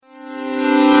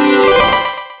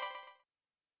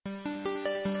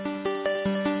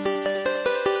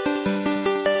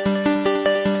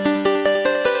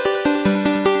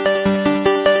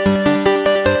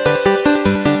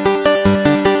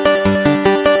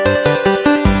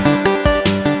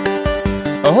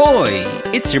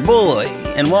It's your boy,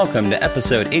 and welcome to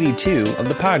episode 82 of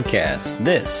the podcast.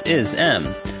 This is M,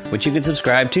 which you can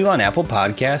subscribe to on Apple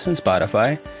Podcasts and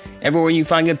Spotify. Everywhere you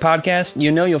find good podcasts,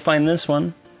 you know you'll find this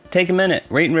one. Take a minute,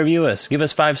 rate and review us, give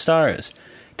us 5 stars.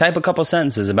 Type a couple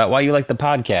sentences about why you like the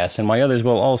podcast and why others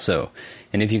will also.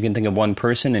 And if you can think of one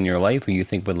person in your life who you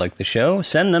think would like the show,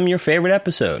 send them your favorite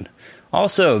episode.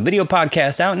 Also, video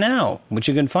podcast out now, which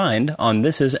you can find on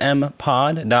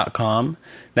thisismpod.com.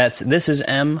 That's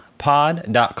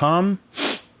thisismpod.com.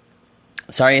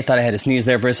 Sorry, I thought I had to sneeze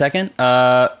there for a second.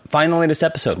 Find the latest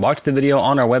episode. Watch the video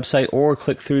on our website or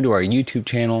click through to our YouTube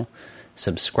channel.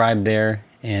 Subscribe there.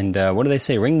 And what do they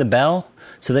say? Ring the bell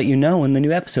so that you know when the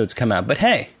new episodes come out. But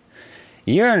hey,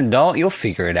 you're an adult. You'll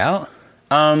figure it out.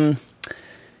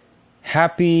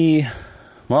 Happy,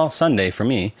 Sunday for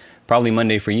me. Probably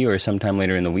Monday for you or sometime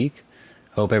later in the week.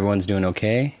 Hope everyone's doing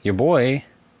okay. Your boy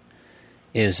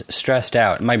is stressed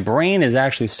out. My brain is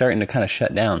actually starting to kind of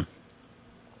shut down.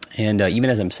 And even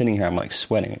as I'm sitting here, I'm like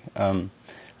sweating. I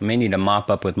may need to mop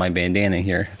up with my bandana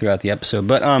here throughout the episode.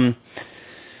 But,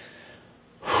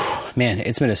 man,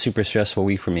 it's been a super stressful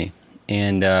week for me.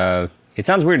 And it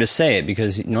sounds weird to say it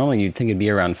because normally you'd think it'd be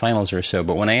around finals or so.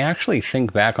 But when I actually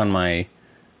think back on my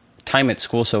time at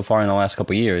school so far in the last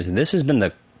couple of years, this has been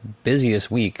the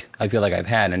busiest week I feel like I've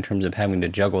had in terms of having to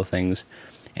juggle things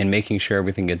and making sure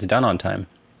everything gets done on time.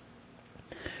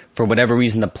 For whatever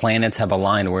reason, the planets have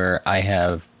aligned where I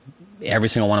have every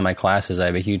single one of my classes. I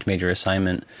have a huge major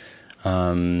assignment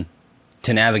to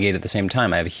navigate at the same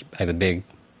time. I have a big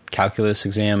calculus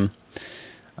exam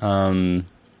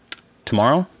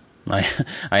tomorrow. I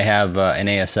have an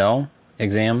ASL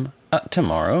exam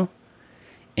tomorrow.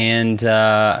 And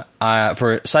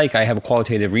for psych, I have a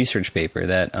qualitative research paper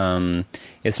that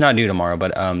it's not due tomorrow,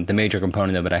 but the major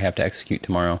component of it I have to execute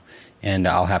tomorrow, and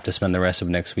I'll have to spend the rest of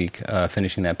next week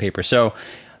finishing that paper. So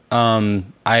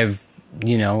I've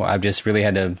just really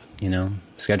had to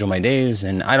schedule my days,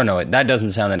 and I don't know, that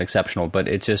doesn't sound that exceptional, but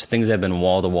it's just things have been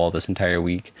wall to wall this entire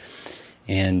week,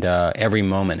 and every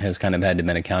moment has kind of had to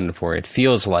been accounted for. It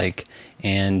feels like,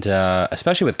 and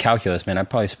especially with calculus, man, I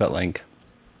probably spent like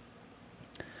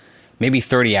maybe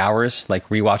 30 hours, like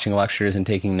rewatching lectures and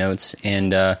taking notes.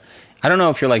 And I don't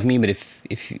know if you're like me, but if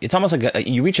it's almost like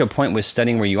you reach a point with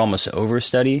studying where you almost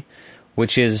overstudy,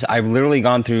 which is I've literally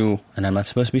gone through, and I'm not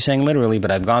supposed to be saying literally,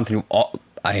 but I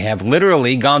have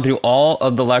literally gone through all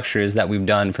of the lectures that we've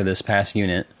done for this past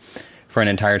unit for an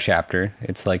entire chapter.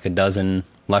 It's like a dozen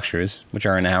lectures, which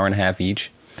are an hour and a half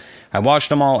each. I watched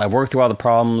them all. I've worked through all the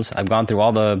problems. I've gone through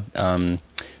all the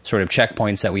sort of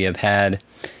checkpoints that we have had.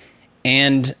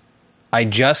 And I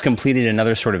just completed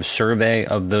another sort of survey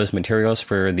of those materials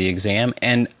for the exam,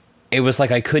 and it was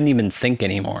like I couldn't even think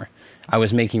anymore. I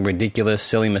was making ridiculous,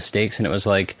 silly mistakes, and it was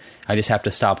like I just have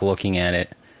to stop looking at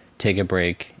it, take a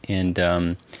break, and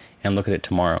look at it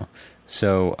tomorrow.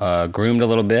 So groomed a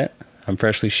little bit. I'm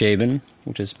freshly shaven,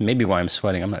 which is maybe why I'm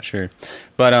sweating. I'm not sure.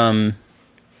 But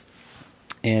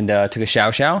took a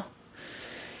shower.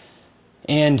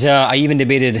 And I even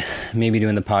debated maybe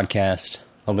doing the podcast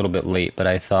a little bit late, but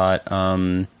I thought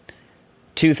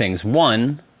two things.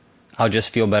 One, I'll just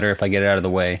feel better if I get it out of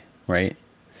the way, right?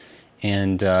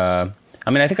 And I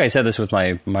think I said this with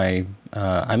my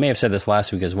I may have said this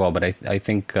last week as well, but I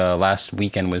think last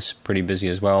weekend was pretty busy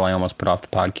as well. I almost put off the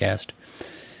podcast.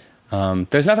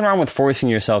 There's nothing wrong with forcing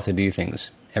yourself to do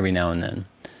things every now and then.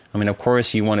 I mean, of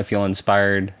course, you want to feel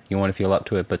inspired, you want to feel up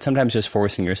to it, but sometimes just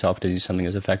forcing yourself to do something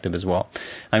is effective as well.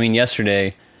 I mean,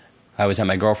 yesterday I was at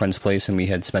my girlfriend's place and we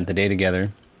had spent the day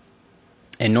together.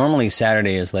 And normally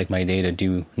Saturday is like my day to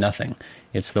do nothing.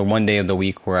 It's the one day of the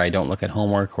week where I don't look at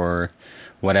homework or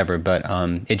whatever. But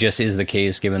it just is the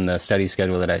case, given the study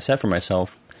schedule that I set for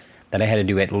myself, that I had to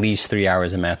do at least 3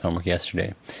 hours of math homework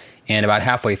yesterday. And about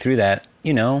halfway through that,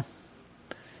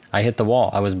 I hit the wall.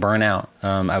 I was burnt out.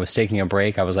 I was taking a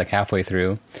break. I was like halfway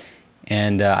through.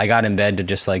 And I got in bed to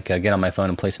just like get on my phone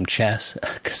and play some chess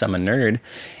because I'm a nerd.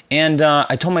 And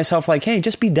I told myself like, hey,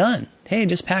 just be done. Hey,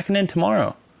 just pack it in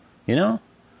tomorrow.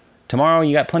 Tomorrow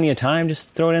you got plenty of time.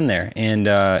 Just throw it in there. And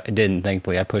it didn't,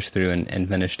 thankfully. I pushed through and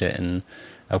finished it. And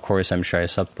of course, I'm sure I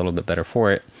slept a little bit better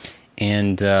for it.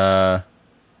 And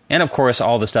of course,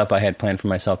 all the stuff I had planned for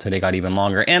myself today got even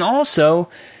longer. And also,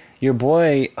 your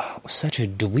boy was such a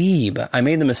dweeb. I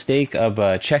made the mistake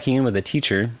of checking in with a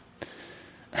teacher.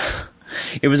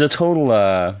 It was a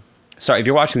total... Sorry, if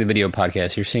you're watching the video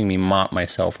podcast, you're seeing me mop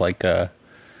myself like, I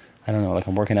don't know, like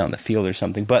I'm working out in the field or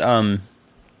something. But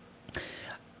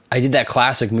I did that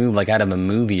classic move like out of a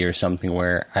movie or something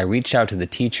where I reached out to the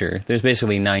teacher. There's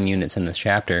basically 9 units in this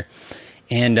chapter.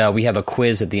 And we have a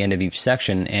quiz at the end of each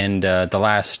section. And the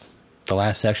last the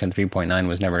last section, 3.9,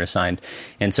 was never assigned.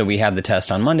 And so we have the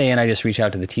test on Monday, and I just reach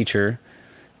out to the teacher,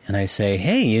 and I say,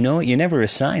 hey, you know what? You never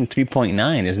assigned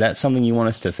 3.9. Is that something you want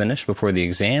us to finish before the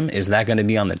exam? Is that going to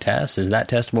be on the test? Is that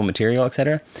testable material,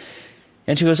 etc.?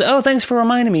 And she goes, oh, thanks for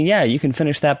reminding me. Yeah, you can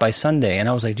finish that by Sunday. And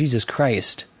I was like, Jesus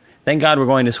Christ. Thank God we're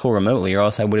going to school remotely, or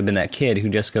else I would have been that kid who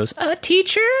just goes,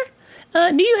 teacher,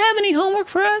 do you have any homework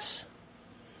for us?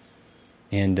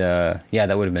 And, yeah,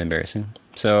 that would have been embarrassing.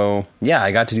 So, yeah,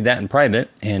 I got to do that in private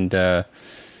and,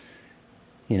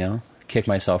 kick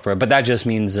myself for it. But that just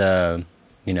means, the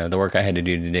work I had to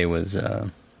do today was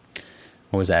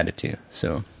added to.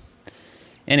 So,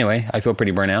 anyway, I feel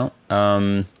pretty burnt out.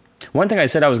 One thing I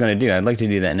said I was going to do, I'd like to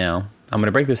do that now. I'm going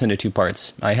to break this into 2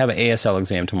 parts. I have an ASL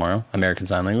exam tomorrow, American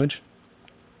Sign Language,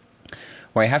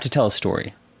 where I have to tell a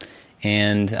story.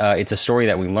 And it's a story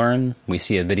that we learn. We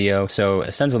see a video. So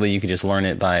essentially, you could just learn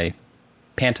it by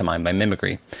pantomime, by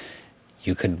mimicry.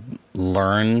 You could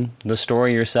learn the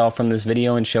story yourself from this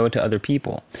video and show it to other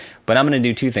people. But I'm going to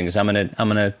do 2 things. I'm going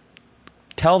to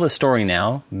tell the story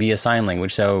now via sign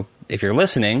language. So if you're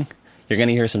listening, you're going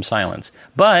to hear some silence.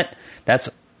 But that's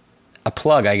a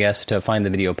plug, I guess, to find the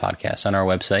video podcast on our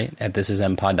website at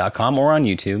thisismpod.com or on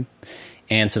YouTube,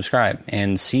 and subscribe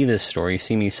and see this story,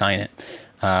 see me sign it.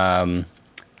 I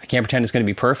can't pretend it's going to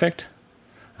be perfect.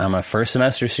 I'm a first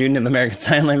semester student of American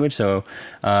Sign Language, so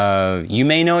you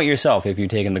may know it yourself if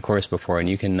you've taken the course before, and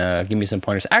you can give me some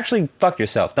pointers. Actually, fuck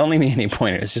yourself. Don't leave me any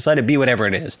pointers. Just let it be whatever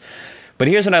it is. But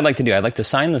here's what I'd like to do. I'd like to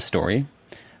sign the story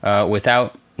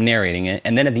without narrating it,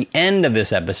 and then at the end of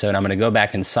this episode, I'm going to go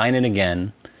back and sign it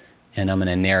again, and I'm going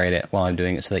to narrate it while I'm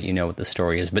doing it so that you know what the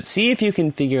story is. But see if you can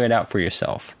figure it out for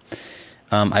yourself.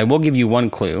 I will give you one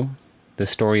clue. The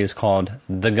story is called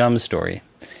The Gum Story,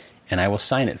 and I will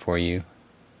sign it for you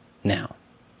now.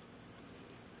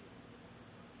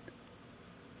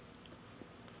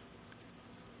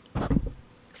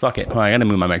 Fuck it. Oh, I got to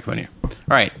move my microphone here. All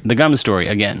right, The Gum Story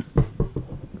again.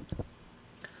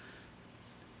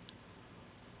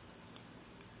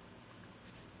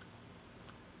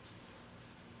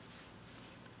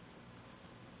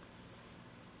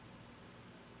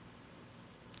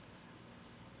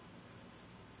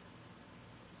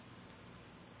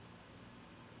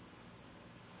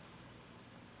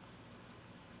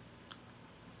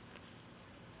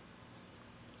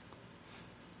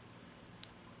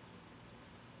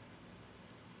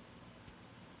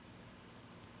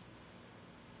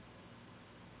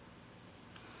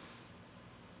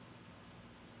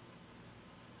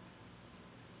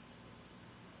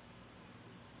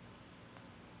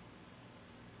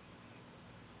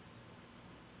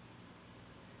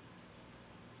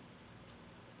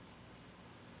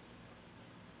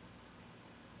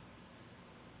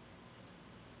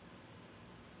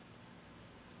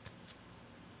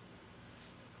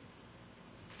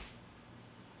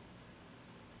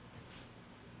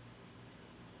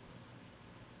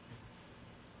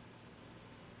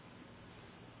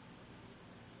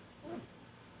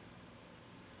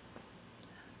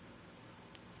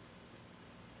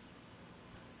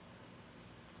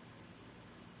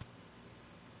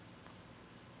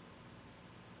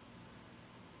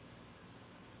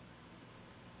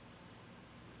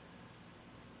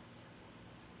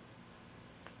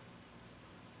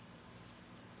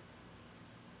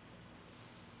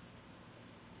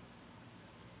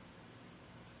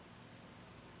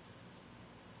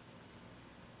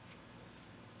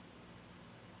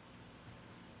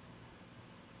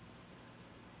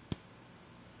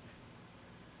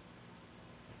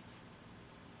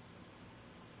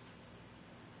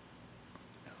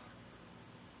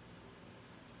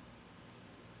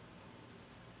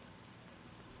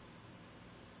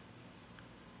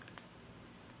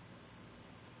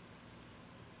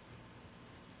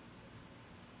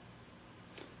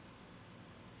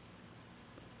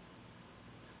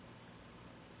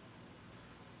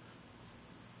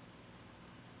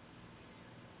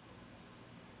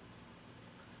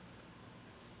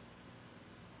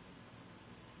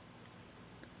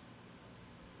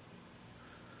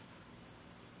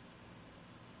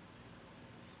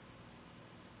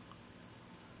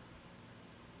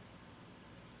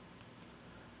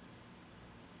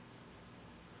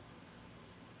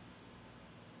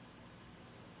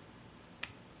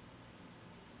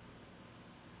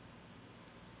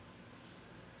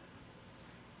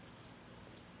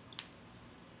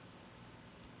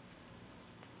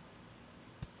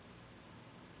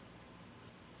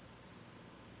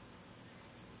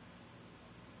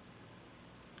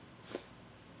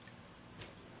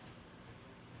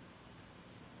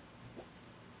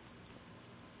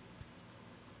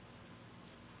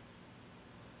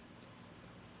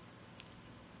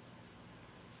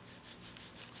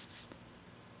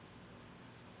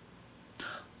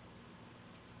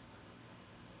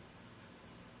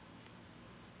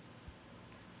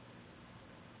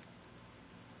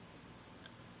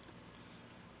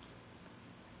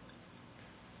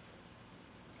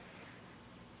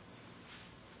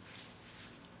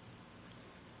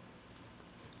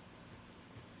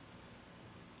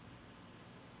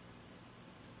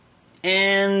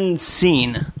 And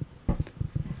scene.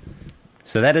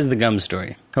 So that is the gum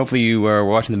story. Hopefully you are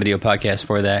watching the video podcast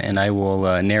for that, and I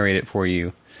will narrate it for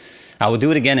you. I will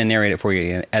do it again and narrate it for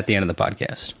you at the end of the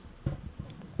podcast.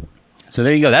 So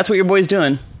there you go. That's what your boy's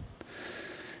doing.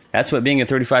 That's what being a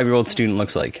 35-year-old student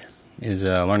looks like, is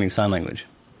learning sign language.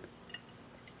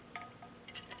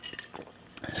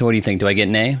 So what do you think? Do I get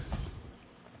an A?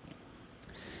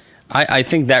 I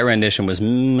think that rendition was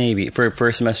maybe, for a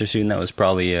first semester student, that was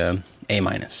probably A-.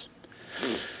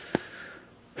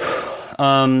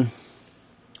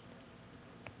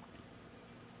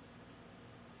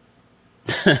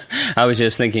 I was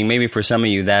just thinking, maybe for some of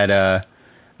you, that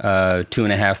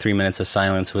 2.5, 3 minutes of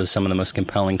silence was some of the most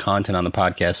compelling content on the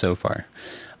podcast so far.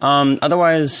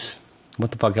 Otherwise,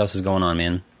 what the fuck else is going on,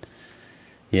 man?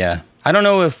 Yeah. I don't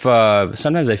know if,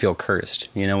 sometimes I feel cursed,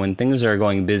 when things are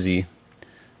going busy.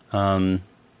 I'll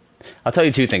tell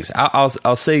you two things.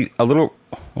 I'll say a little,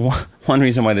 one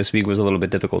reason why this week was a little bit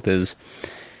difficult is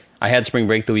I had spring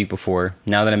break the week before.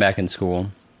 Now that I'm back in school,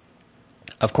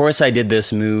 of course I did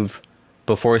this move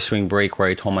before spring break where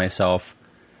I told myself,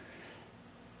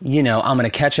 I'm going to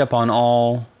catch up on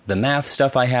all the math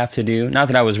stuff I have to do. Not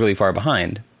that I was really far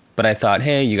behind, but I thought,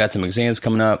 hey, you got some exams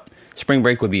coming up. Spring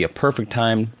break would be a perfect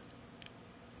time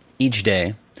each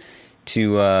day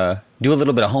to do a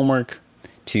little bit of homework,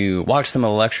 to watch some of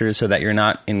the lectures so that you're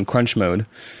not in crunch mode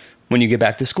when you get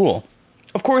back to school.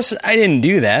 Of course, I didn't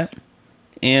do that.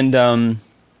 And, what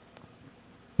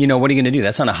are you going to do?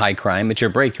 That's not a high crime. It's your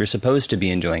break. You're supposed to be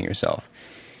enjoying yourself.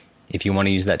 If you want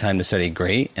to use that time to study,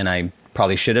 great. And I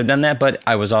probably should have done that, but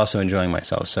I was also enjoying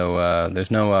myself. So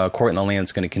there's no court in the land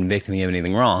that's going to convict me of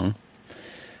anything wrong.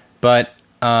 But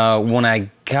when I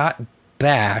got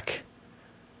back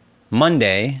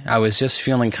Monday, I was just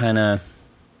feeling kind of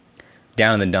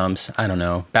down in the dumps. I don't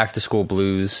know. Back to school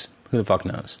blues. Who the fuck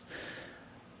knows?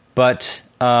 But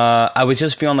I was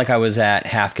just feeling like I was at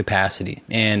half capacity.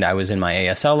 And I was in my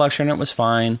ASL lecture and it was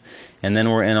fine. And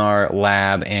then we're in our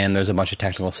lab and there's a bunch of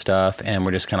technical stuff. And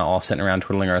we're just kind of all sitting around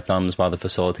twiddling our thumbs while the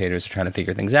facilitators are trying to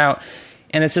figure things out.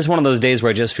 And it's just one of those days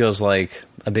where it just feels like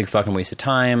a big fucking waste of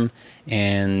time.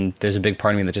 And there's a big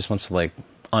part of me that just wants to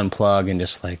unplug and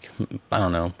just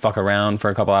fuck around for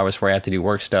a couple hours before I have to do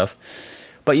work stuff.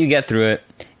 But you get through it.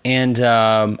 And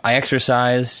I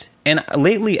exercised. And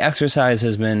lately, exercise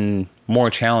has been more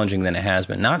challenging than it has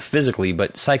been. Not physically,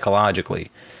 but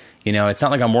psychologically. It's not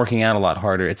like I'm working out a lot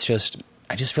harder. It's just,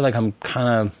 I just feel like I'm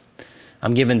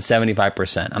giving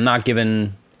 75%. I'm not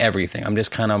giving everything. I'm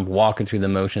just kind of walking through the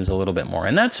motions a little bit more.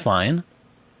 And that's fine.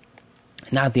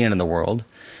 Not the end of the world.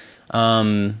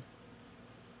 It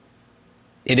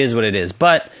is what it is.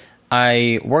 But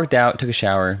I worked out, took a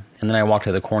shower, and then I walked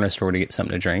to the corner store to get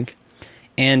something to drink.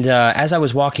 And as I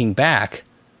was walking back,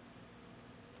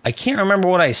 I can't remember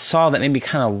what I saw that made me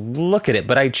kind of look at it,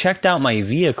 but I checked out my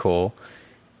vehicle,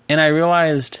 and I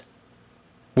realized,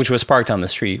 which was parked on the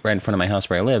street right in front of my house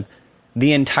where I live,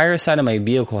 the entire side of my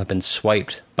vehicle had been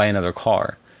swiped by another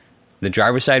car. The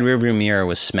driver's side rearview mirror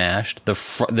was smashed.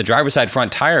 The driver's side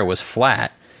front tire was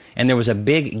flat, and there was a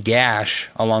big gash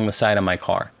along the side of my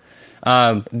car.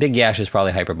 Big gash is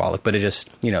probably hyperbolic, but it just,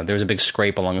 there was a big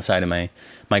scrape along the side of my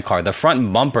car. The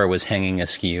front bumper was hanging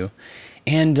askew,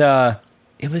 and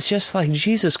it was just like,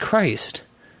 Jesus Christ.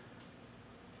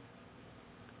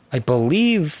 I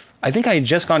think I had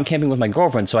just gone camping with my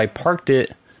girlfriend, so I parked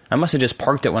it. I must have just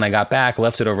parked it when I got back,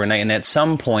 left it overnight, and at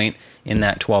some point in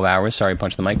that 12 hours, sorry,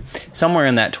 punch the mic, somewhere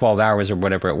in that 12 hours or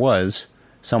whatever it was,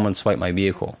 someone swiped my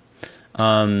vehicle.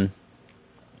 And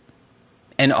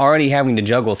already having to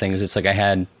juggle things, it's like I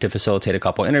had to facilitate a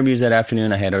couple interviews that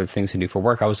afternoon, I had other things to do for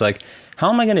work. I was like,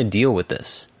 how am I going to deal with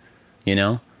this?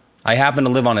 I happen to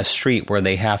live on a street where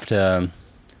they have to...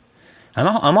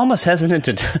 I'm almost hesitant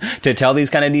to tell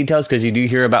these kind of details because you do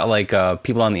hear about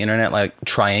people on the internet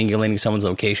triangulating someone's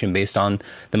location based on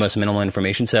the most minimal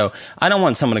information. So I don't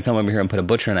want someone to come over here and put a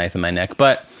butcher knife in my neck.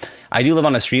 But I do live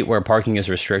on a street where parking is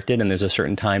restricted, and there's a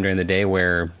certain time during the day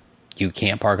where you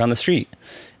can't park on the street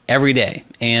every day.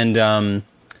 And so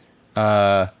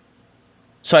I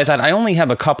thought I only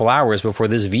have a couple hours before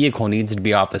this vehicle needs to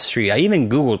be off the street. I even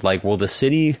Googled will the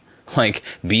city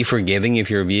be forgiving if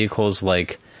your vehicle's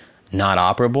not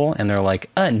operable? And they're like,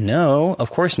 no,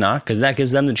 of course not, because that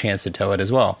gives them the chance to tow it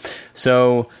as well.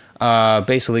 So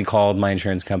basically called my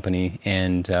insurance company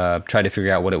and tried to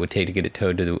figure out what it would take to get it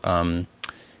towed to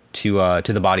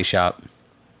the body shop.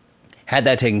 Had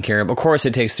that taken care of. Of course,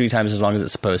 it takes 3 times as long as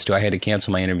it's supposed to. I had to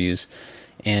cancel my interviews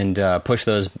and push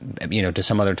those to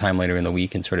some other time later in the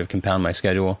week and sort of compound my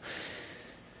schedule.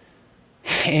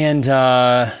 And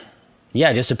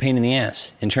yeah, just a pain in the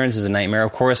ass. Insurance is a nightmare.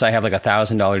 Of course, I have like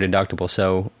 $1,000 deductible,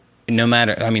 so no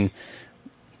matter. I mean,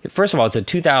 first of all, it's a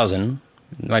 2000.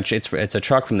 It's a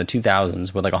truck from the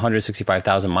 2000s with like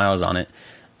 165,000 miles on it,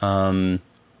 the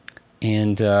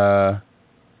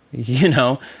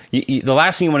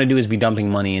last thing you want to do is be dumping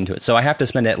money into it. So I have to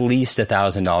spend at least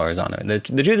 $1,000 on it.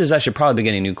 The truth is, I should probably be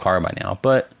getting a new car by now,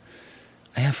 but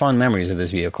I have fond memories of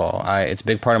this vehicle. It's a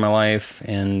big part of my life,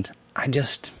 and I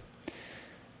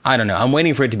don't know. I'm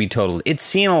waiting for it to be totaled. It's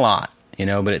seen a lot,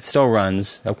 but it still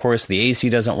runs. Of course, the AC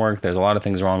doesn't work. There's a lot of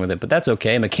things wrong with it, but that's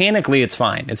okay. Mechanically, it's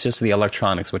fine. It's just the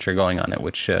electronics which are going on it,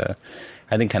 which I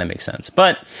think kind of makes sense.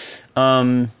 But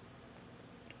had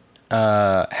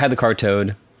the car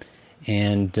towed,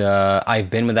 and I've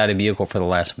been without a vehicle for the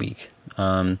last week.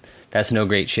 That's no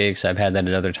great shakes. I've had that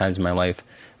at other times in my life,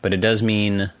 but it does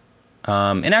mean...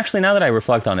 and actually, now that I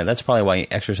reflect on it, that's probably why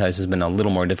exercise has been a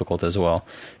little more difficult as well,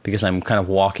 because I'm kind of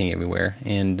walking everywhere,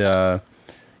 and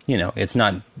it's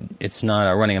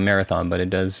not running a marathon, but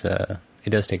it does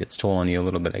take its toll on you a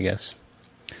little bit, I guess.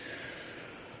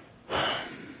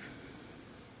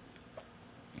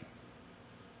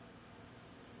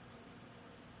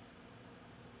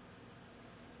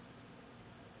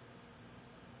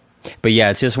 But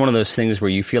yeah, it's just one of those things where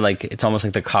you feel like it's almost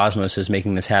like the cosmos is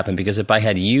making this happen. Because if I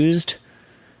had used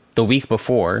the week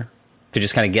before to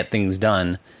just kind of get things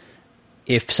done,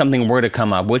 if something were to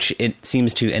come up, which it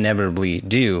seems to inevitably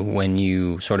do when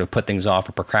you sort of put things off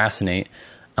or procrastinate,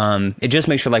 it just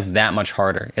makes your life that much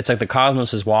harder. It's like the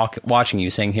cosmos is watching you,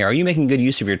 saying, "Here, are you making good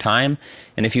use of your time?"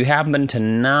 And if you happen to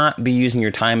not be using your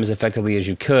time as effectively as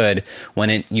you could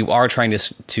when you are trying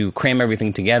to cram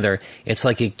everything together, it's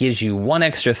like it gives you one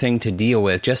extra thing to deal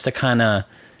with just to kind of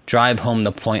drive home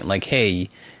the point, like, hey,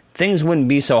 things wouldn't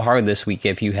be so hard this week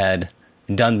if you had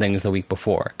done things the week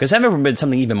before. Because heaven forbid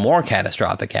something even more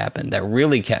catastrophic happened that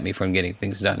really kept me from getting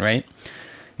things done, right?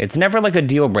 It's never like a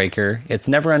deal breaker. It's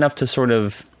never enough to sort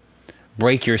of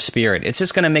break your spirit. It's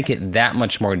just going to make it that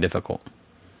much more difficult.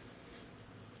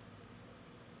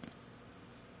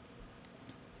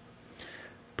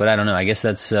 But I don't know. I guess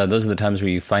that's those are the times where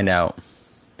you find out.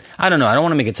 I don't know. I don't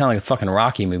want to make it sound like a fucking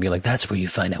Rocky movie. Like, that's where you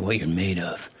find out what you're made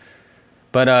of.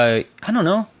 But I don't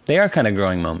know. They are kind of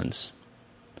growing moments.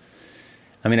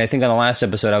 I mean, I think on the last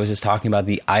episode I was just talking about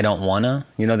the I don't wanna.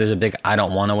 There's a big I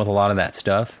don't wanna with a lot of that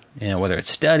stuff. Whether it's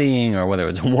studying or whether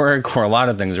it's work or a lot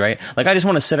of things, right? Like, I just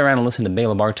want to sit around and listen to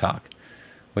Bela Bartok,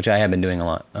 which I have been doing a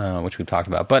lot, which we've talked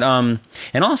about. But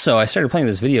and also I started playing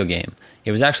this video game.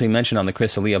 It was actually mentioned on the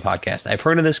Chris D'Elia podcast. I've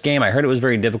heard of this game. I heard it was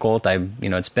very difficult.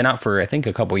 It's been out for I think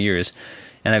a couple years,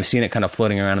 and I've seen it kind of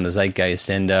floating around in the zeitgeist.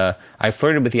 And I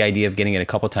flirted with the idea of getting it a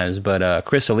couple times, but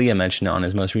Chris D'Elia mentioned it on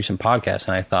his most recent podcast,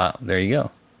 and I thought, there you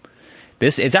go.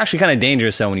 It's actually kind of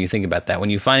dangerous, though, when you think about that. When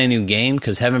you find a new game,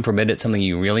 because heaven forbid it's something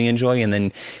you really enjoy, and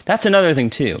then that's another thing,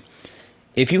 too.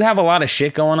 If you have a lot of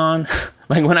shit going on,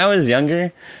 like when I was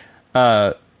younger,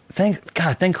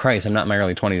 thank Christ I'm not in my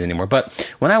early 20s anymore,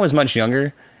 but when I was much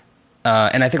younger,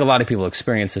 and I think a lot of people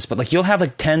experience this, but like you'll have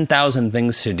like 10,000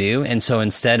 things to do, and so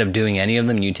instead of doing any of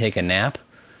them, you take a nap.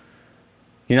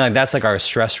 Like that's like our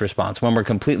stress response. When we're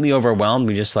completely overwhelmed,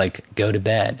 we just like go to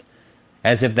bed.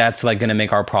 As if that's like going to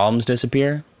make our problems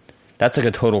disappear. That's like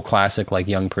a total classic like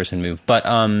young person move. But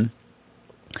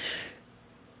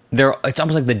it's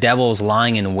almost like the devil's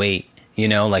lying in wait.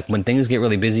 Like when things get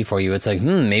really busy for you, it's like,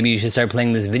 maybe you should start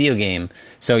playing this video game.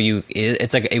 So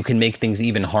it's like it can make things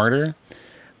even harder.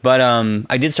 But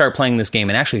I did start playing this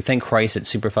game, and actually, thank Christ, it's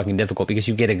super fucking difficult because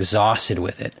you get exhausted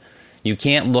with it. You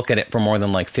can't look at it for more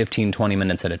than like 15, 20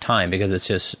 minutes at a time because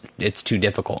it's too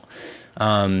difficult.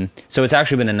 So it's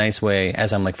actually been a nice way,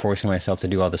 as I'm like forcing myself to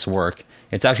do all this work,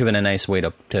 it's actually been a nice way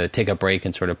to take a break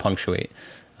and sort of punctuate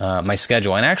my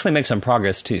schedule and actually make some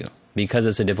progress too, because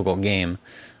it's a difficult game.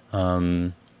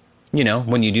 When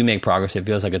you do make progress, it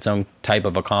feels like its own type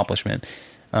of accomplishment.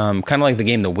 Kind of like the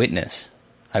game The Witness.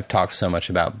 I've talked so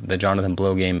much about the Jonathan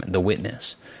Blow game The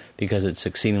Witness because it's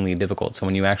exceedingly difficult. So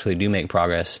when you actually do make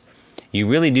progress, you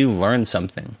really do learn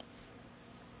something.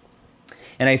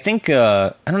 And I think,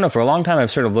 I don't know, for a long time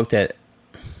I've sort of looked at,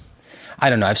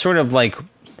 I've sort of like,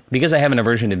 because I have an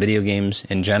aversion to video games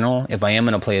in general, if I am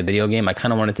going to play a video game, I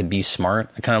kind of want it to be smart.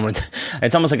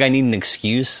 It's almost like I need an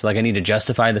excuse, like I need to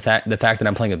justify the fact that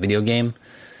I'm playing a video game.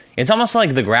 It's almost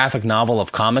like the graphic novel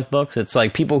of comic books. It's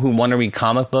like people who want to read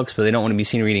comic books, but they don't want to be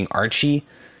seen reading Archie,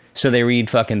 so they read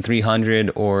fucking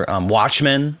 300 or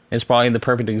Watchmen is probably the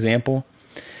perfect example.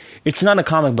 It's not a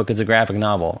comic book, it's a graphic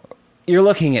novel. You're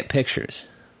looking at pictures,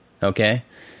 okay?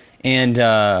 And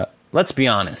let's be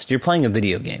honest, you're playing a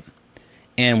video game.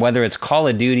 And whether it's Call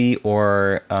of Duty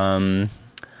or,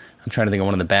 I'm trying to think of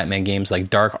one of the Batman games, like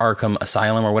Dark Arkham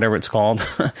Asylum or whatever it's called.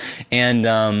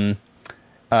 And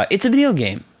it's a video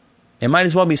game. It might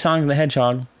as well be Sonic the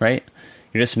Hedgehog, right?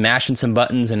 You're just mashing some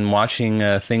buttons and watching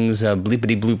things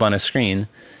bleepity bloop on a screen.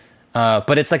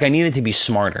 But it's like I need it to be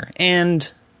smarter.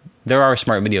 And there are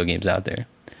smart video games out there.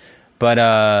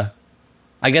 But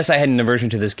I guess I had an aversion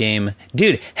to this game.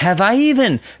 Dude, have I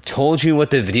even told you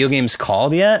what the video game's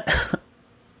called yet?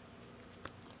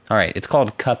 All right, it's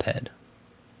called Cuphead.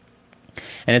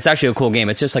 And it's actually a cool game.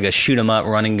 It's just like a shoot 'em up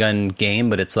run and gun game,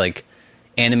 but it's like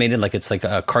animated like it's like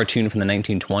a cartoon from the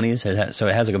 1920s. So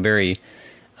it has like a very...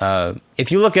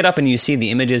 if you look it up and you see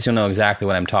the images, you'll know exactly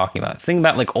what I'm talking about. Think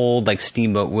about like old like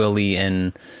Steamboat Willie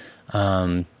and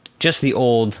just the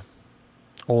old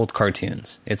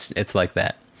cartoons. It's like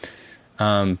that.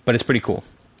 But it's pretty cool.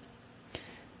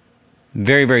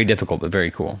 Very, very difficult, but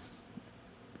very cool.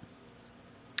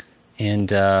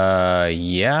 And,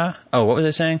 yeah. Oh, what was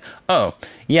I saying? Oh,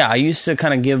 yeah, I used to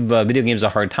kind of give video games a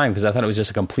hard time because I thought it was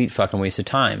just a complete fucking waste of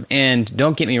time. And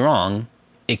don't get me wrong,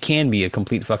 it can be a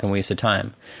complete fucking waste of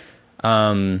time.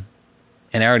 And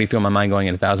I already feel my mind going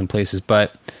in 1,000 places,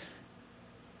 but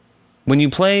when you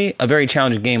play a very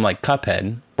challenging game like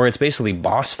Cuphead, where it's basically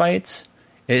boss fights,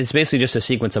 it's basically just a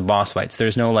sequence of boss fights.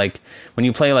 There's no, like, when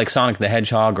you play, like, Sonic the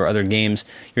Hedgehog or other games,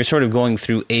 you're sort of going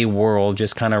through a world,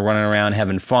 just kind of running around,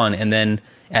 having fun, and then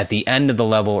at the end of the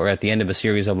level, or at the end of a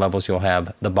series of levels, you'll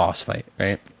have the boss fight,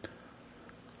 right?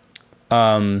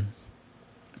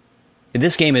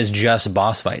 This game is just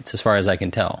boss fights, as far as I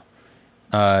can tell.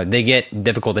 They get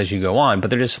difficult as you go on, but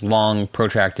they're just long,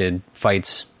 protracted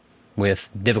fights with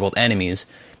difficult enemies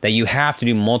that you have to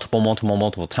do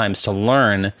multiple times to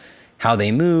learn how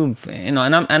they move, you know,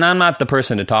 and I'm not the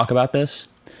person to talk about this.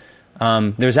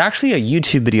 There's actually a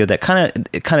YouTube video that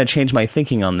kind of changed my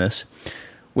thinking on this,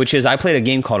 which is I played a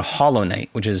game called Hollow Knight,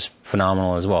 which is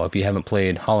phenomenal as well. If you haven't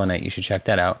played Hollow Knight, you should check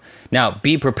that out. Now,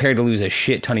 be prepared to lose a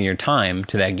shit ton of your time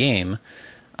to that game,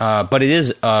 but it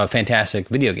is a fantastic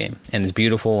video game, and it's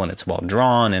beautiful, and it's well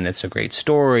drawn, and it's a great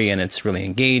story, and it's really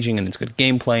engaging, and it's good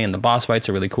gameplay, and the boss fights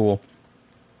are really cool.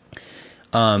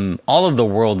 All of the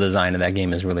world design of that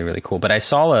game is really, really cool. But I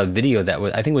saw a video that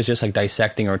I think was just like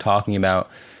dissecting or talking about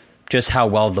just how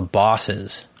well the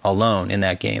bosses alone in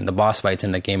that game, the boss fights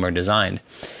in that game are designed.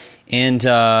 And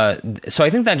so I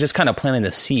think that just kind of planted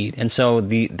the seed. And so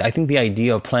I think the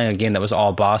idea of playing a game that was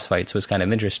all boss fights was kind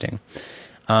of interesting.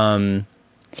 And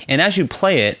as you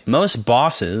play it, most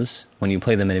bosses, when you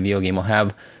play them in a video game, will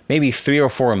have maybe 3 or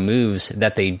 4 moves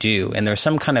that they do, and there's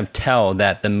some kind of tell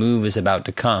that the move is about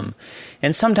to come.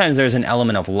 And sometimes there's an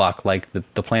element of luck, like the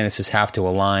planets just have to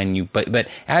align. But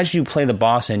as you play the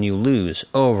boss and you lose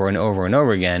over and over and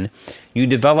over again, you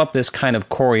develop this kind of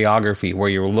choreography where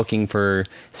you're looking for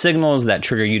signals that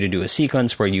trigger you to do a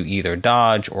sequence where you either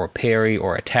dodge or parry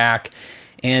or attack.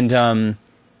 And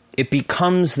it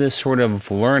becomes this sort of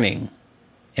learning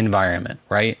environment,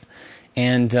 right?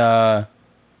 And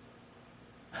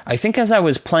I think as I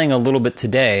was playing a little bit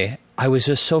today, I was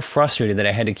just so frustrated that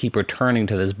I had to keep returning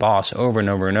to this boss over and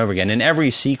over and over again. And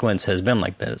every sequence has been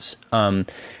like this. I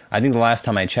think the last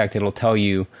time I checked, it'll tell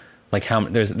you like how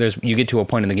there's you get to a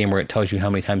point in the game where it tells you how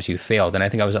many times you failed. And I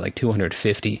think I was at like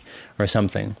 250 or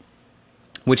something,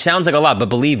 which sounds like a lot, but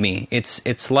believe me,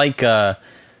 it's like I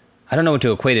don't know what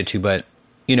to equate it to, but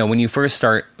you know, when you first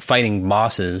start fighting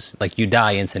bosses, like you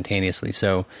die instantaneously.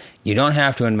 So you don't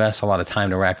have to invest a lot of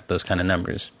time to rack up those kind of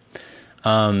numbers.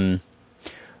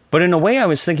 But in a way, I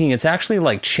was thinking it's actually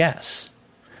like chess.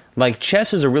 Like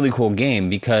chess is a really cool game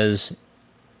because,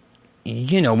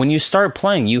 you know, when you start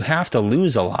playing, you have to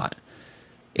lose a lot.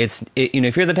 You know,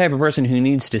 if you're the type of person who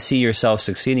needs to see yourself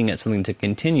succeeding at something to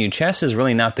continue, chess is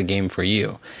really not the game for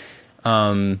you.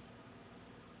 And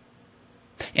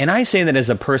I say that as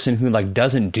a person who like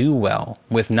doesn't do well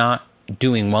with not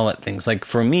doing well at things. Like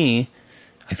for me,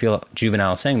 I feel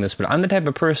juvenile saying this, but I'm the type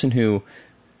of person who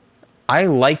I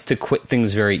like to quit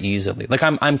things very easily. Like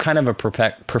I'm kind of a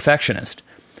perfectionist.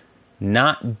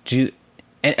 And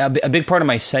a big part of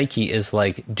my psyche is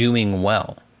like doing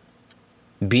well,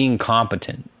 being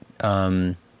competent,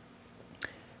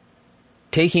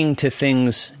 taking to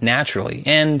things naturally,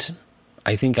 and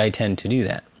I think I tend to do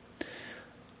that.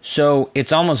 So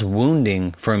it's almost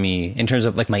wounding for me in terms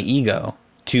of like my ego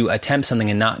to attempt something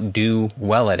and not do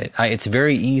well at it. It's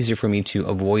very easy for me to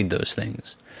avoid those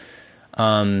things.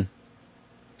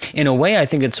 In a way, I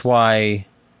think it's why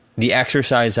the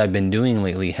exercise I've been doing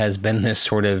lately has been this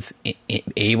sort of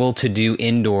able to do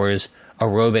indoors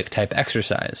aerobic type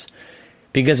exercise.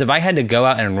 Because if I had to go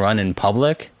out and run in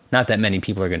public, not that many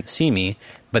people are going to see me,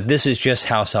 but this is just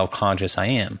how self-conscious I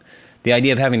am. the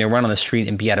idea of having to run on the street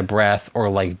and be out of breath, or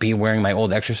like be wearing my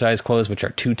old exercise clothes, which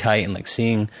are too tight, and like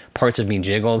seeing parts of me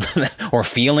jiggle or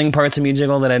feeling parts of me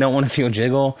jiggle that I don't want to feel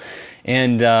jiggle.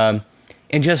 And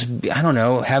just, I don't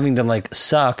know, having to like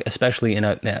suck, especially in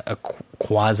a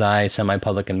quasi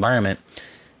semi-public environment,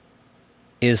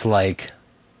 is like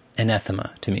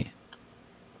anathema to me.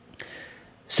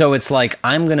 So it's like,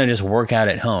 I'm going to just work out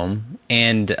at home,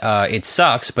 and it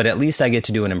sucks, but at least I get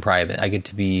to do it in private. I get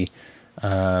to be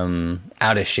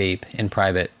out of shape in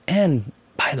private. And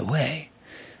by the way,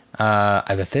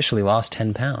 I've officially lost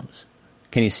 10 pounds.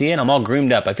 Can you see it? I'm all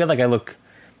groomed up. I feel like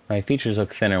my features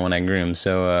look thinner when I groom.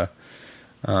 So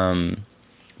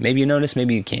maybe you notice,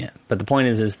 maybe you can't. But the point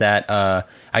is that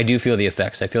I do feel the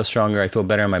effects. I feel stronger. I feel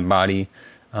better in my body.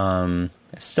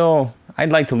 Still, I'd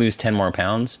like to lose 10 more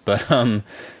pounds, but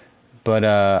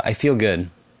I feel good.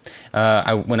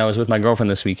 When I was with my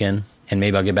girlfriend this weekend, and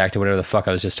maybe I'll get back to whatever the fuck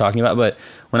I was just talking about, but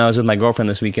when I was with my girlfriend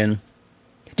this weekend,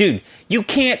 dude, you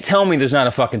can't tell me there's not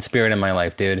a fucking spirit in my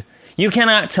life, dude. You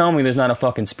cannot tell me there's not a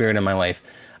fucking spirit in my life.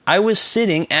 I was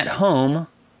sitting at home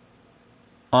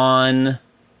on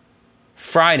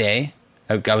Friday.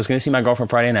 I was going to see my girlfriend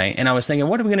Friday night, and I was thinking,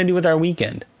 what are we going to do with our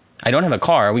weekend? I don't have a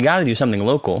car. We got to do something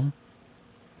local.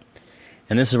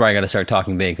 And this is where I got to start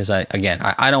talking big, because I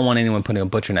don't want anyone putting a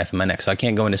butcher knife in my neck, so I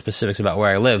can't go into specifics about where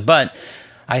I live. But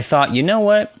I thought, you know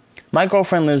what? My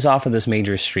girlfriend lives off of this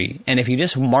major street, and if you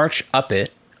just march up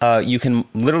it, you can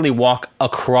literally walk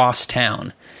across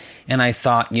town. And I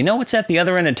thought, you know what's at the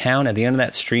other end of town, at the end of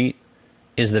that street,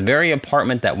 is the very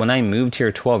apartment that when I moved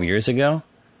here 12 years ago,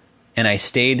 and I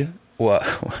stayed, and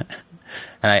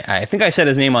I think I said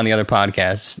his name on the other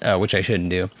podcast, which I shouldn't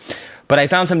do. But I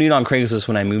found some dude on Craigslist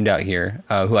when I moved out here,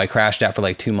 who I crashed out for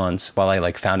like 2 months while I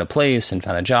like found a place and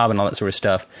found a job and all that sort of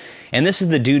stuff. And this is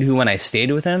the dude who, when I stayed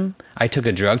with him, I took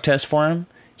a drug test for him.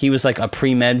 He was like a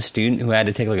pre-med student who had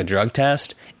to take like a drug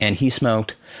test, and he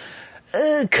smoked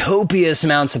copious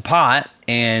amounts of pot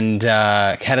and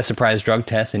had a surprise drug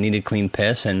test and needed clean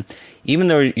piss. And even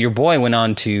though your boy went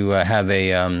on to have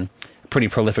a pretty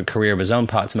prolific career of his own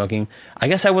pot smoking, I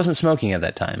guess I wasn't smoking at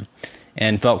that time,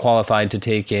 and felt qualified to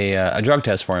take a drug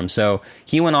test for him. So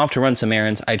he went off to run some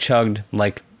errands. I chugged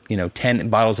 10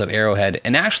 bottles of Arrowhead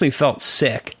and actually felt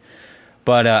sick,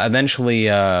 but eventually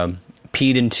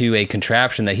peed into a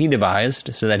contraption that he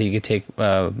devised so that he could take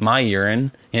my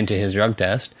urine into his drug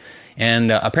test,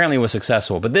 and apparently was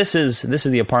successful. But this is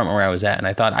the apartment where I was at, and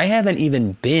I thought, I haven't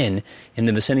even been in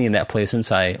the vicinity of that place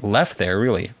since I left there,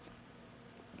 really.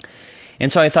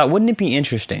 And so I thought, wouldn't it be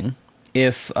interesting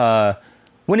if I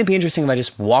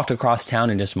just walked across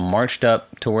town and just marched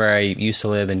up to where I used to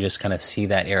live and just kind of see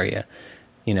that area?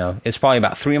 You know, it's probably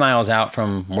about 3 miles out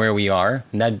from where we are,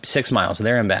 and that's 6 miles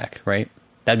there and back, right?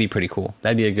 That'd be pretty cool.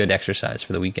 That'd be a good exercise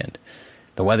for the weekend.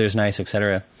 The weather's nice,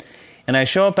 etc. And I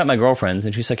show up at my girlfriend's,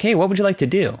 and she's like, hey, what would you like to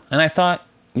do? And I thought,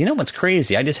 you know what's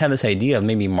crazy? I just had this idea of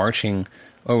maybe marching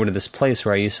over to this place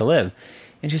where I used to live.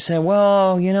 And she said,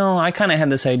 well, you know, I kind of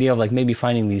had this idea of like maybe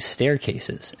finding these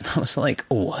staircases. And I was like,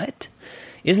 what?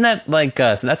 Isn't that like,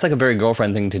 so that's like a very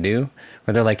girlfriend thing to do,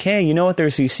 where they're like, hey, you know what,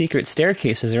 there's these secret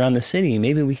staircases around the city.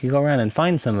 Maybe we could go around and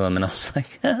find some of them. And I was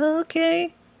like,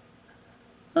 okay.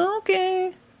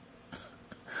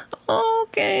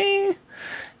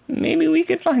 Maybe we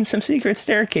could find some secret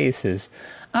staircases.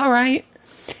 All right.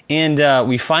 And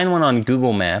we find one on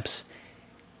Google Maps,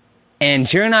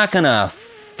 and you're not going to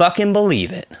fucking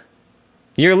believe it.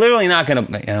 You're literally not going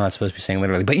to, I'm not supposed to be saying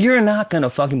literally, but you're not going to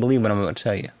fucking believe what I'm about to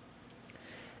tell you.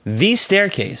 The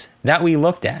staircase that we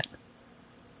looked at,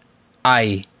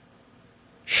 I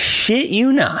shit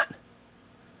you not,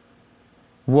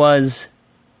 was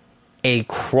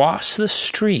across the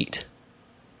street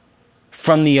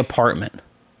from the apartment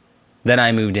that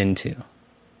I moved into.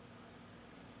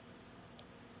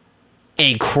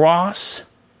 Across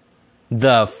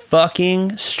the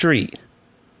fucking street.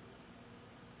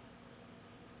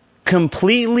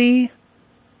 Completely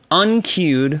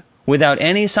uncued, without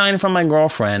any sign from my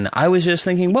girlfriend. I was just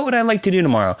thinking, what would I like to do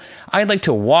tomorrow? I'd like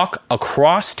to walk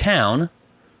across town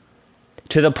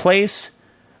to the place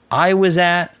I was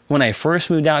at when I first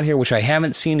moved out here, which I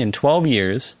haven't seen in 12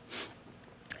 years,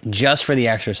 just for the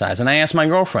exercise. And I asked my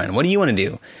girlfriend, what do you want to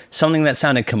do? Something that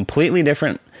sounded completely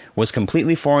different, was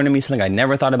completely foreign to me, something I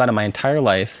never thought about in my entire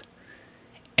life.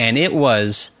 And it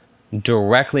was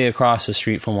directly across the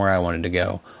street from where I wanted to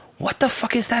go. What the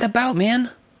fuck is that about,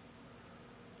 man?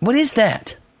 What is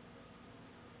that?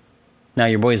 Now,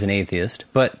 your boy's an atheist,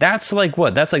 but that's like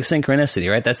what? That's like synchronicity,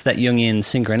 right? That's that Jungian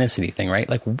synchronicity thing, right?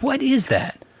 Like, what is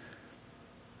that?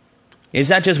 Is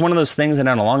that just one of those things that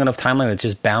on a long enough timeline it's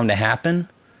just bound to happen?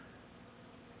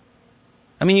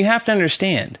 I mean, you have to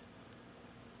understand.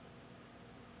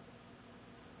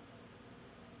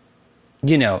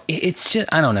 You know, it's just,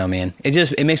 I don't know, man.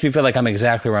 It makes me feel like I'm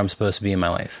exactly where I'm supposed to be in my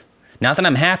life. Not that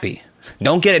I'm happy.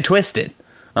 Don't get it twisted.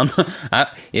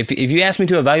 If you asked me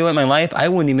to evaluate my life, I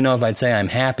wouldn't even know if I'd say I'm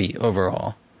happy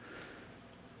overall.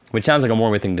 Which sounds like a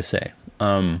morbid thing to say.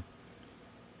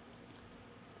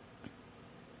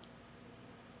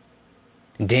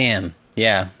 Damn.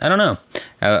 Yeah, I don't know.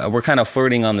 We're kind of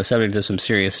flirting on the subject of some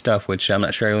serious stuff, which I'm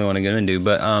not sure I really want to get into.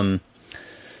 But,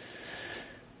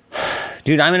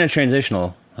 dude, I'm in a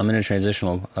transitional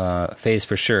phase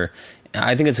for sure.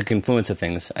 I think it's a confluence of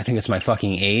things. I think it's my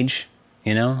fucking age.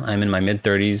 You know, I'm in my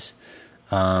mid-30s.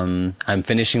 I'm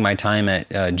finishing my time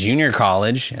at junior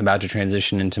college, about to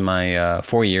transition into my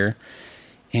 4-year.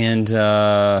 And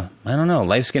I don't know,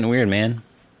 life's getting weird, man.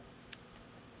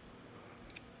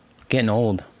 Getting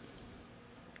old.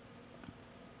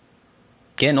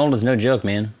 Getting old is no joke,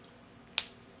 man.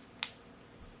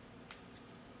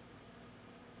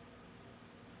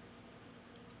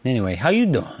 Anyway, how you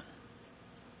doing? I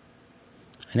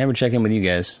never check in with you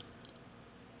guys.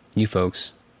 You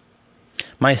folks.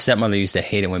 My stepmother used to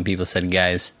hate it when people said,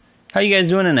 guys, how you guys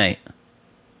doing tonight?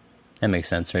 That makes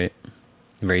sense, right?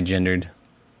 Very gendered.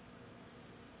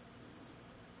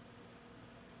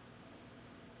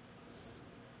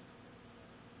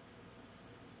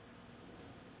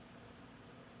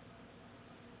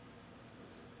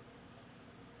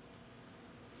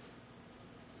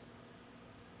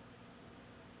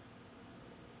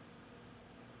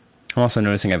 I'm also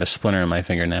noticing I have a splinter in my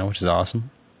finger now, which is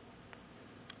awesome.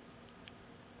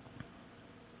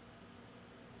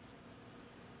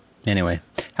 Anyway,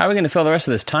 how are we going to fill the rest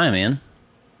of this time, man?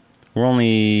 We're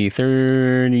only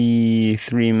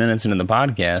 33 minutes into the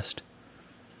podcast.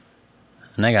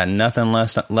 And I got nothing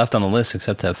left on the list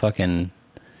except to fucking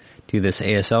do this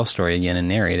ASL story again and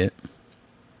narrate it.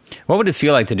 What would it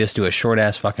feel like to just do a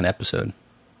short-ass fucking episode?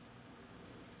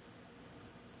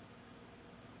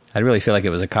 I'd really feel like it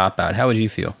was a cop-out. How would you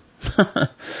feel?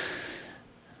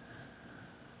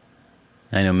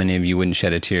 I know many of you wouldn't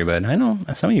shed a tear, but I know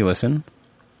some of you listen.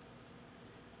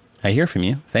 I hear from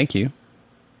you. Thank you.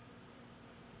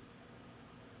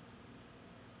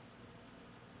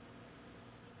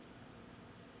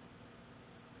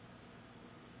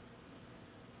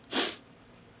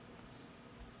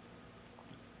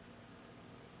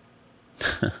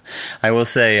 I will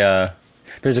say,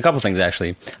 there's a couple things,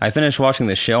 actually. I finished watching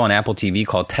this show on Apple TV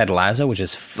called Ted Lasso, which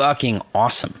is fucking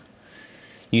awesome.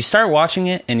 You start watching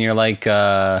it, and you're like,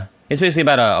 it's basically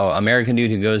about an American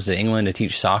dude who goes to England to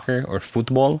teach soccer or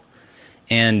football,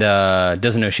 and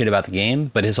doesn't know shit about the game,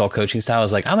 but his whole coaching style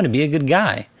is like, I'm going to be a good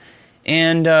guy.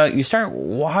 And you start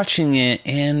watching it,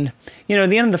 and, you know, at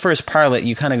the end of the first pilot,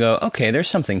 you kind of go, okay, there's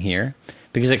something here.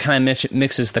 Because it kind of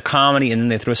mixes the comedy, and then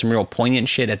they throw some real poignant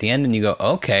shit at the end, and you go,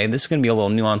 okay, this is going to be a little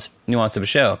nuance of a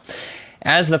show.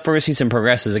 As the first season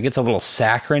progresses, it gets a little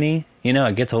saccharine, you know,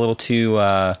 it gets a little too,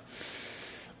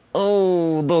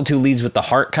 leads with the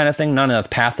heart kind of thing, not enough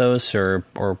pathos or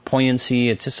poignancy.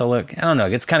 It's just a look, I don't know,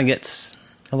 it kind of gets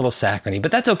a little saccharine,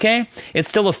 but that's okay. It's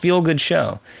still a feel-good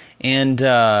show. And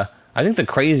I think the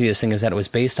craziest thing is that it was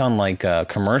based on, like,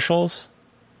 commercials.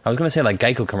 I was going to say like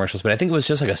Geico commercials, but I think it was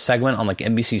just like a segment on like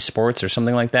NBC Sports or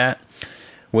something like that,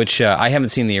 which I haven't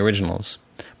seen the originals,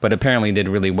 but apparently did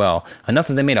really well. Enough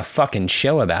that they made a fucking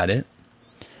show about it.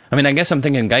 I mean, I guess I'm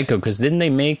thinking Geico, because didn't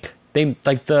they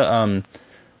like the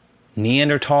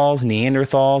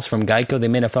Neanderthals from Geico, they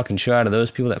made a fucking show out of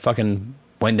those people that fucking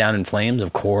went down in flames,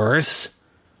 of course.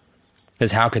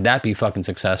 Because how could that be fucking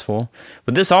successful?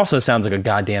 But this also sounds like a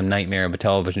goddamn nightmare of a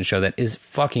television show that is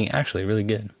fucking actually really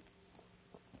good.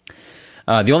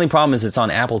 The only problem is it's on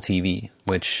Apple TV,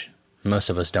 which most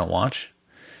of us don't watch.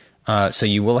 So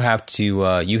you will have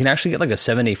to, you can actually get like a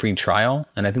 7-day free trial.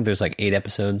 And I think there's like 8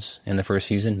 episodes in the first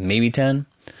season, maybe 10.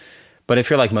 But if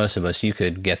you're like most of us, you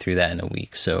could get through that in a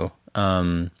week. So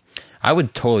I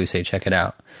would totally say check it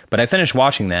out. But I finished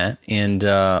watching that, and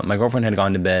my girlfriend had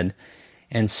gone to bed.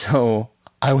 And so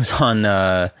I was on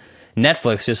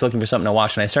Netflix just looking for something to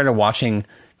watch. And I started watching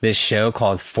this show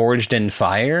called Forged in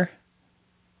Fire.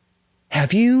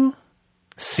 Have you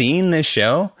seen this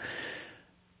show?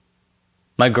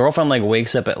 My girlfriend like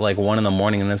wakes up at like 1 a.m.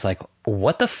 and is like,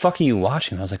 what the fuck are you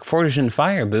watching? I was like, Forged in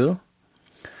Fire, boo.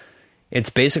 It's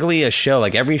basically a show.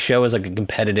 Like every show is like a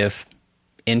competitive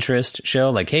interest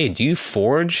show. Like, hey, do you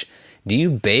forge? Do you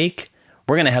bake?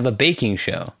 We're going to have a baking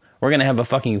show. We're going to have a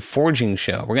fucking forging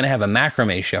show. We're going to have a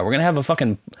macrame show. We're going to have a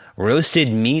fucking roasted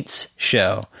meats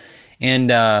show.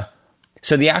 And,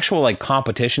 so the actual like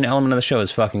competition element of the show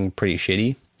is fucking pretty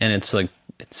shitty, and it's like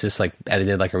It's just like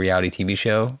edited like a reality TV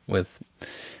show with,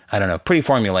 I don't know, pretty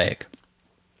formulaic.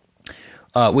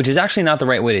 Which is actually not the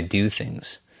right way to do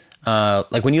things.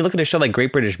 Like when you look at a show like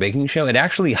Great British Baking Show, it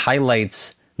actually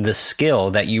highlights the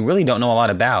skill that you really don't know a lot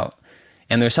about.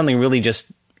 And there's something really just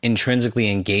intrinsically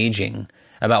engaging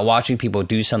about watching people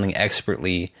do something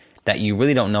expertly that you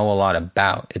really don't know a lot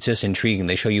about. It's just intriguing.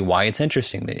 They show you why it's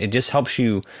interesting. It just helps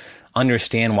you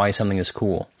understand why something is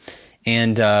cool.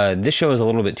 And this show is a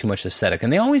little bit too much aesthetic.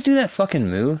 And they always do that fucking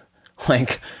move.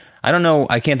 Like, I don't know,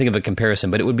 I can't think of a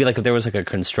comparison, but it would be like if there was like a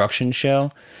construction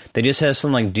show that just has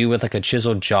some like dude with like a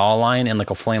chiseled jawline and like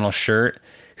a flannel shirt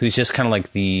who's just kind of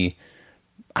like the,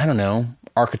 I don't know,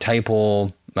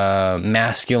 archetypal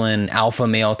masculine alpha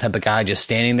male type of guy just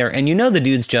standing there. And you know the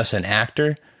dude's just an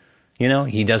actor. You know,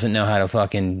 he doesn't know how to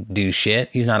fucking do shit.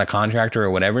 He's not a contractor or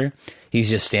whatever.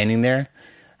 He's just standing there.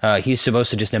 He's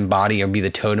supposed to just embody or be the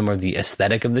totem or the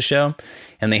aesthetic of the show.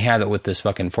 And they have it with this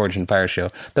fucking Forge and Fire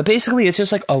show. But basically, it's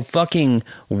just like a fucking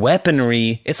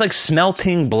weaponry. It's like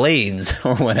smelting blades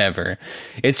or whatever.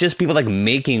 It's just people like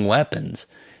making weapons.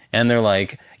 And they're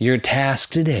like, your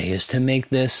task today is to make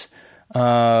this,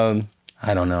 I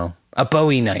don't know, a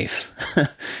Bowie knife.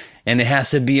 And it has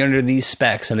to be under these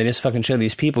specs. And they just fucking show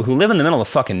these people who live in the middle of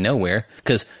fucking nowhere.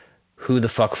 Because who the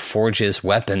fuck forges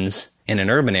weapons in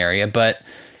an urban area? But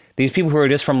these people who are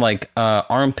just from like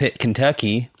Armpit,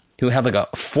 Kentucky, who have like a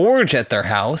forge at their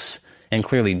house and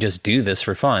clearly just do this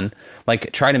for fun,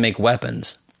 like try to make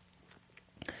weapons.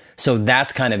 So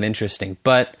that's kind of interesting.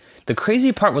 But the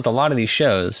crazy part with a lot of these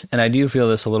shows, and I do feel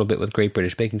this a little bit with Great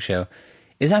British Baking Show,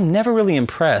 is I'm never really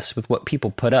impressed with what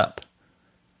people put up.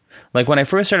 Like when I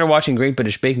first started watching Great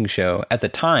British Baking Show, at the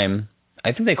time,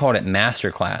 I think they called it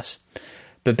Masterclass.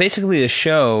 But basically the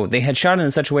show, they had shot it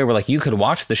in such a way where like you could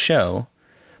watch the show,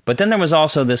 but then there was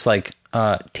also this like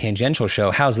tangential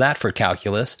show, how's that for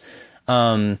calculus,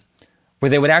 where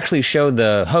they would actually show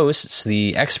the hosts,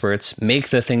 the experts, make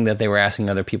the thing that they were asking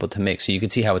other people to make. So you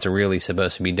could see how it's really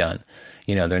supposed to be done.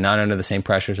 You know, they're not under the same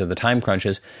pressures or the time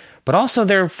crunches, but also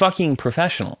they're fucking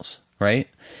professionals, right?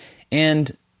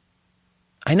 And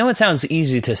I know it sounds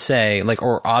easy to say, like,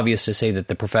 or obvious to say that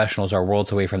the professionals are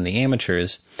worlds away from the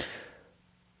amateurs.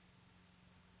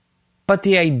 But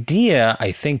the idea,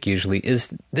 I think, usually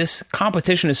is this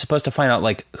competition is supposed to find out,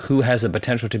 like, who has the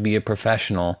potential to be a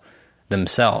professional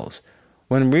themselves.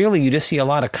 When really you just see a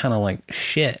lot of kind of, like,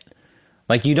 shit.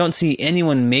 Like, you don't see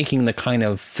anyone making the kind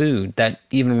of food that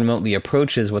even remotely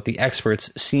approaches what the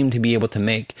experts seem to be able to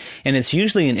make. And it's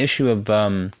usually an issue of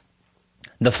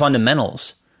the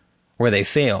fundamentals where they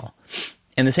fail.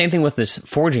 And the same thing with this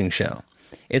forging show.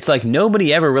 It's like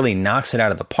nobody ever really knocks it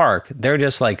out of the park. They're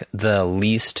just like the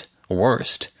least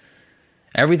worst.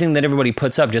 Everything that everybody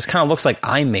puts up just kind of looks like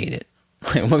I made it.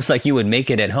 It looks like you would make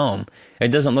it at home. It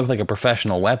doesn't look like a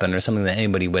professional weapon or something that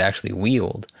anybody would actually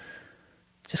wield.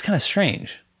 Just kind of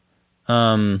strange.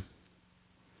 But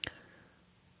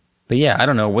yeah, I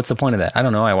don't know. What's the point of that? I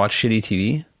don't know. I watch shitty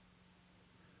TV.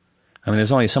 I mean,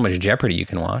 there's only so much Jeopardy you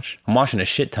can watch. I'm watching a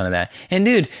shit ton of that. And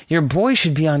dude, your boy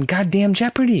should be on goddamn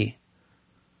Jeopardy.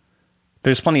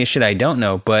 There's plenty of shit I don't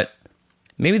know, but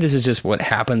maybe this is just what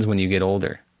happens when you get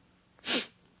older.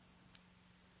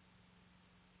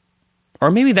 Or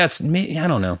maybe I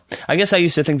don't know. I guess I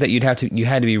used to think that you had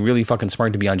to be really fucking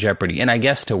smart to be on Jeopardy. And I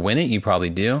guess to win it, you probably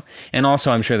do. And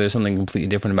also, I'm sure there's something completely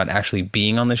different about actually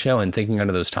being on the show and thinking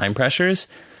under those time pressures.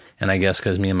 And I guess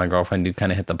because me and my girlfriend do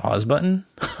kind of hit the pause button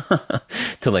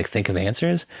to like think of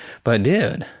answers. But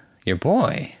dude, your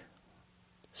boy,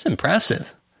 it's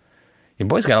impressive. Your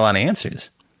boy's got a lot of answers.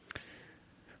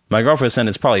 My girlfriend said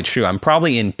it's probably true. I'm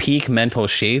probably in peak mental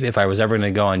shape if I was ever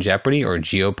going to go on Jeopardy or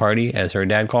Jeopardy, as her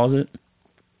dad calls it.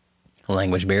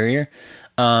 Language barrier.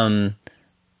 That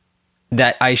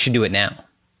I should do it now.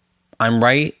 I'm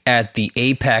right at the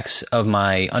apex of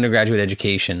my undergraduate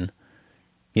education.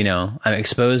 You know, I'm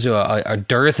exposed to a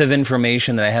dearth of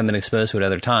information that I haven't been exposed to at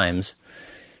other times.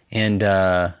 And,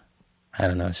 I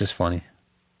don't know, it's just funny.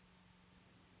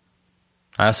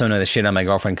 I also know the shit on my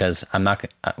girlfriend because I'm not,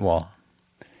 well,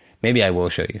 maybe I will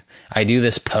show you. I do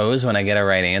this pose when I get a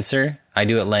right answer. I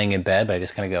do it laying in bed, but I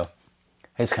just kind of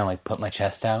like put my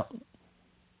chest out.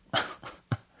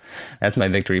 That's my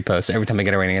victory pose. So every time I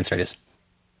get a right answer,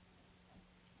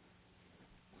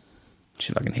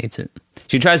 she fucking hates it.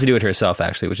 She tries to do it herself,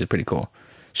 actually, which is pretty cool.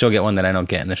 She'll get one that I don't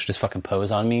get, and then she'll just fucking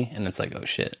pose on me, and it's like, oh,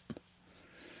 shit.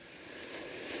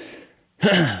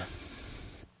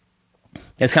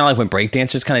 It's kind of like when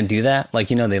breakdancers kind of do that.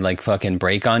 Like, you know, they, like, fucking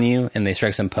break on you, and they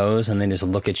strike some pose, and then just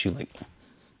look at you like,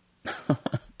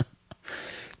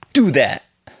 do that.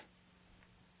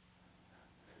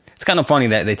 It's kind of funny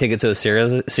that they take it so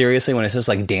seriously when it's just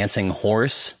like dancing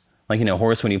horse. Like, you know,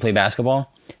 horse when you play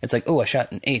basketball. It's like, oh, I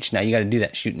shot an H. Now you got to do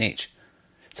that, shoot an H.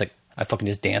 It's like, I fucking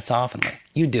just dance off and I'm like,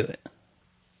 you do it.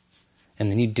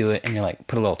 And then you do it and you're like,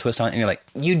 put a little twist on it and you're like,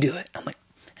 you do it. I'm like,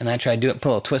 and I try to do it, put a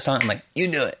little twist on it. I'm like, you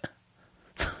do it.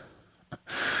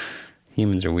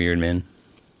 Humans are weird, man.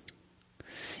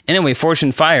 Anyway,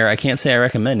 Forged Fire, I can't say I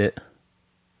recommend it.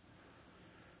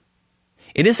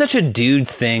 It is such a dude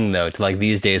thing, though, to like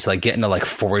these days, like get into like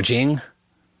forging.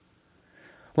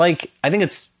 Like, I think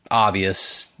it's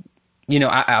obvious. You know,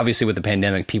 obviously with the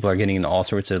pandemic, people are getting into all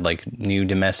sorts of like new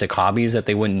domestic hobbies that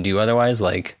they wouldn't do otherwise,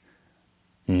 like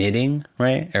knitting,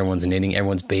 right? Everyone's knitting,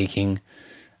 everyone's baking.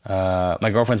 My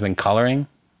girlfriend's been coloring,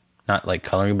 not like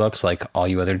coloring books like all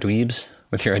you other dweebs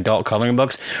with your adult coloring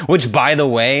books, which, by the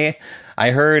way,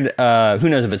 I heard, who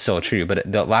knows if it's still true, but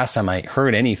the last time I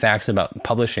heard any facts about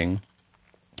publishing,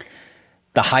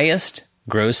 the highest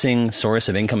grossing source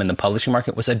of income in the publishing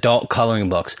market was adult coloring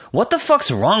books. What the fuck's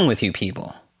wrong with you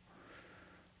people?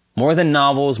 More than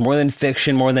novels, more than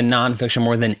fiction, more than nonfiction,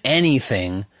 more than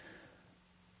anything,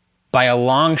 by a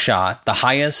long shot, the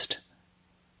highest,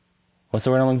 what's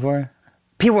the word I'm looking for?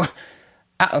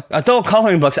 Adult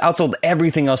coloring books outsold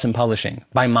everything else in publishing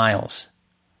by miles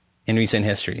in recent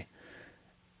history.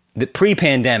 The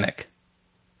pre-pandemic,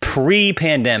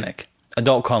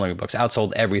 adult coloring books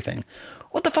outsold everything.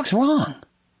 What the fuck's wrong?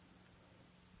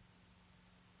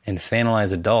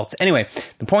 Infantilize adults. Anyway,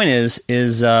 the point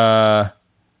is I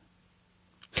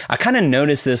kind of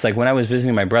noticed this, like when I was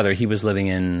visiting my brother. He was living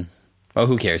in, oh,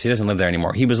 who cares? He doesn't live there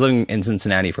anymore. He was living in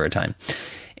Cincinnati for a time.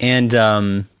 And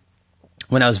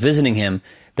when I was visiting him,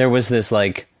 there was this,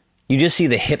 like, you just see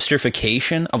the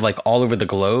hipsterification of, like, all over the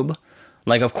globe.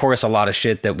 Like, of course, a lot of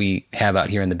shit that we have out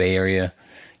here in the Bay Area.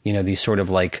 You know, these sort of,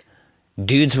 like,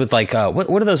 dudes with, like, what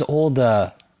are those old,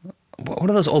 what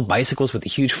are those old bicycles with the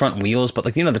huge front wheels, but,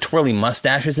 like, you know, the twirly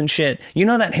mustaches and shit? You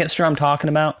know that hipster I'm talking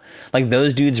about? Like,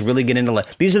 those dudes really get into,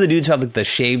 like, these are the dudes who have, like, the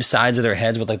shaved sides of their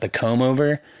heads with, like, the comb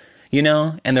over, you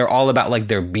know? And they're all about, like,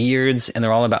 their beards, and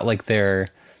they're all about, like, their,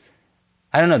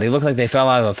 I don't know, they look like they fell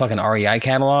out of a fucking REI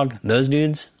catalog, those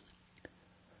dudes.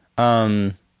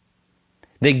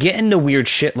 They get into weird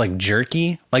shit like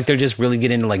jerky, like they're just really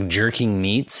get into, like, jerking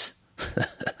meats.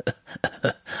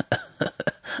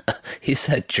 He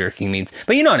said jerking meats,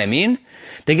 but you know what I mean?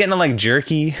 They get into, like,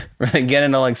 jerky, or they get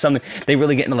into, like, something, they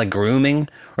really get into, like, grooming,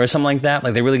 or something like that.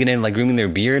 Like, they really get into, like, grooming their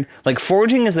beard. Like,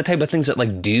 foraging is the type of things that,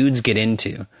 like, dudes get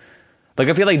into. Like,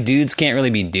 I feel like dudes can't really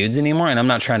be dudes anymore, and I'm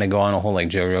not trying to go on a whole, like,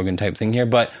 Joe Rogan type thing here,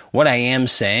 but what I am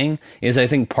saying is I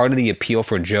think part of the appeal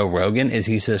for Joe Rogan is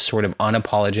he's this sort of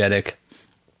unapologetic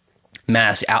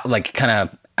like, kind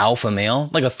of alpha male,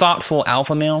 like a thoughtful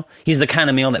alpha male. He's the kind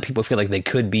of male that people feel like they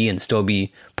could be and still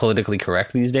be politically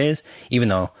correct these days, even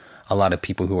though a lot of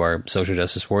people who are social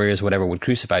justice warriors, whatever, would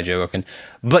crucify Joe Rogan.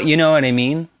 But you know what I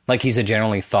mean? Like, he's a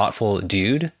generally thoughtful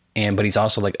dude, but he's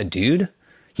also, like, a dude.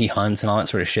 He hunts and all that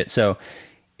sort of shit. So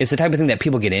it's the type of thing that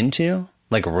people get into.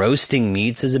 Like, roasting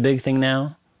meats is a big thing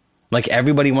now. Like,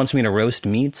 everybody wants me to roast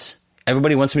meats.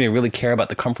 Everybody wants me to really care about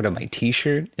the comfort of my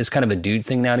t-shirt. It's kind of a dude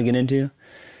thing now to get into.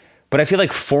 But I feel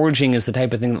like foraging is the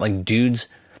type of thing that, like, dudes,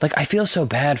 like, I feel so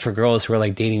bad for girls who are,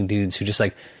 like, dating dudes who just,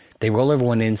 like, they roll over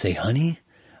one day and say, honey,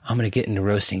 I'm going to get into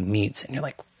roasting meats. And you're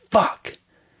like, fuck.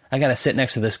 I got to sit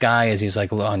next to this guy as he's,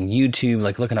 like, on YouTube,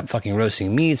 like, looking up fucking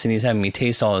roasting meats, and he's having me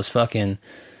taste all his fucking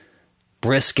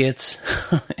briskets.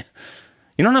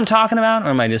 You know what I'm talking about? Or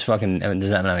am I just fucking, does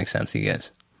that not make sense to you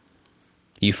guys?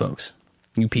 You folks.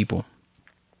 You people.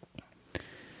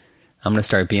 I'm going to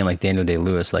start being like Daniel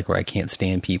Day-Lewis, like, where I can't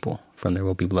stand people from There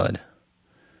Will Be Blood.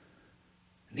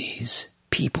 These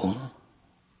people.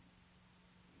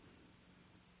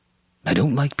 I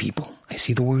don't like people. I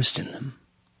see the worst in them.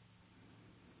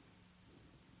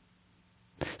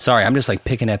 Sorry, I'm just, like,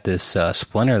 picking at this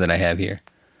splinter that I have here.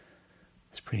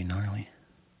 It's pretty gnarly.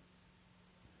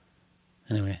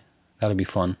 Anyway, that'll be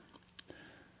fun.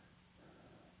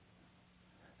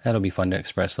 That'll be fun to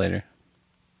express later.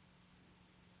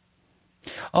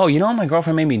 Oh, you know what my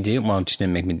girlfriend made me do? Well, she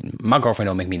didn't make me... My girlfriend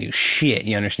don't make me do shit,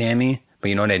 you understand me? But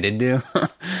you know what I did do?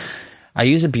 I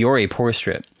use a Biore pore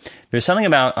strip. There's something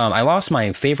about... I lost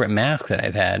my favorite mask that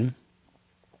I've had.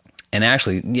 And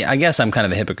actually, yeah, I guess I'm kind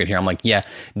of a hypocrite here. I'm like, yeah,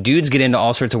 dudes get into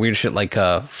all sorts of weird shit like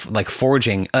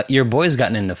forging. Your boy's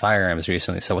gotten into firearms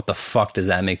recently, so what the fuck does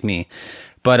that make me?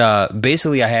 But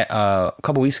basically, I had a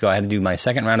couple weeks ago, I had to do my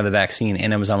second round of the vaccine,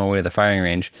 and I was on my way to the firing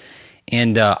range,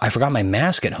 and I forgot my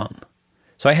mask at home.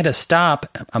 So I had to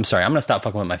stop. I'm sorry, I'm going to stop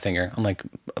fucking with my finger. I'm, like,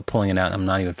 pulling it out. I'm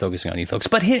not even focusing on you folks.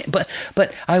 But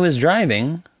I was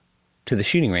driving to the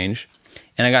shooting range,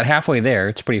 And I got halfway there.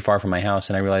 It's pretty far from my house.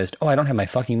 And I realized, oh, I don't have my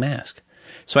fucking mask.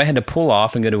 So I had to pull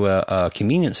off and go to a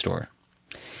convenience store.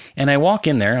 And I walk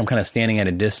in there. I'm kind of standing at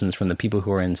a distance from the people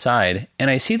who are inside. And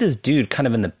I see this dude kind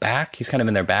of in the back. He's kind of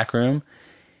in their back room.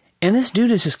 And this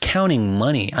dude is just counting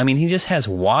money. I mean, he just has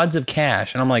wads of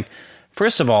cash. And I'm like,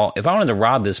 first of all, if I wanted to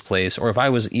rob this place, or if I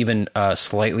was even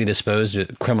slightly disposed to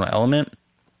a criminal element,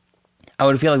 I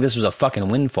would feel like this was a fucking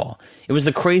windfall. It was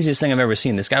the craziest thing I've ever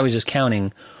seen. This guy was just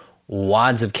counting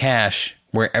wads of cash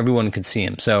where everyone could see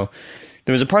him. So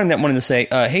there was a part of that wanted to say,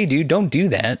 hey, dude, don't do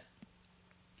that.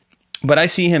 But I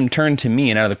see him turn to me,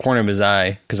 and out of the corner of his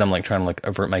eye, because I'm like trying to like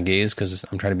avert my gaze because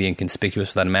I'm trying to be inconspicuous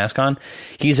without a mask on.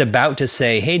 He's about to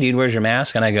say, hey, dude, where's your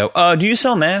mask? And I go, do you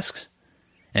sell masks?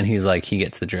 And he's like, he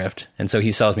gets the drift. And so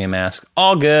he sells me a mask.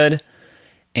 All good.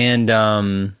 And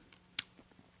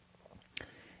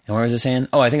what was I saying?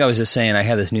 Oh, I think I was just saying I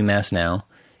have this new mask now.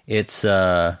 It's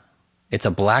a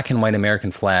black and white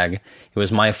American flag. It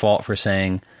was my fault for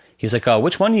saying, he's like, oh,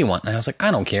 which one do you want? And I was like,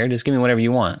 I don't care. Just give me whatever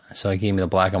you want. So he gave me the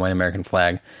black and white American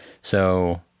flag.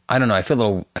 So I don't know. I feel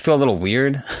a little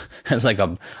weird. It's like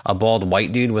a bald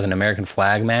white dude with an American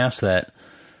flag mask that,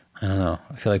 I don't know.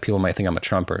 I feel like people might think I'm a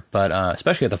Trumper, but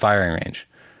especially at the firing range.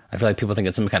 I feel like people think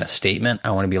it's some kind of statement.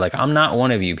 I want to be like, I'm not one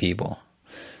of you people.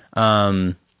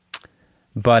 But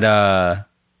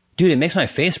dude, it makes my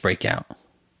face break out.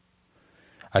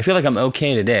 I feel like I'm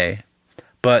okay today,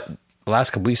 but the last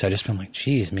couple weeks I just been like,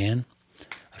 geez, man.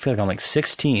 I feel like I'm like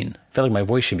 16. I feel like my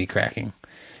voice should be cracking.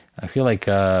 I feel like,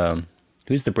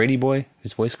 who's the Brady boy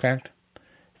whose voice cracked?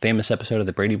 Famous episode of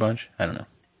the Brady Bunch? I don't know.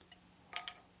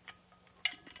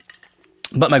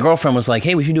 But my girlfriend was like,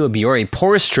 hey, we should do a Biore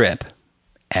pore strip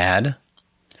ad.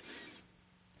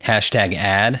 Hashtag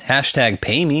ad. Hashtag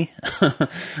pay me.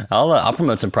 I'll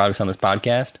promote some products on this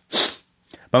podcast.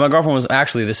 But my girlfriend was,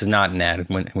 actually, this is not an ad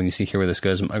when you see here where this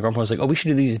goes. My girlfriend was like, oh, we should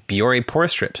do these Biore pore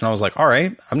strips. And I was like, all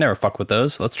right, I've never fucked with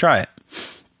those. Let's try it.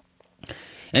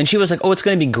 And she was like, oh, it's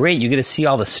going to be great. You get to see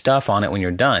all the stuff on it when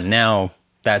you're done. Now,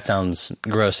 that sounds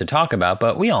gross to talk about,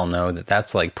 but we all know that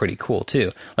that's like pretty cool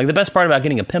too. Like the best part about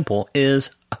getting a pimple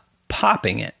is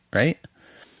popping it, right?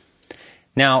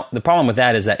 Now, the problem with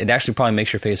that is that it actually probably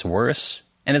makes your face worse.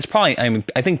 And it's probably, I mean,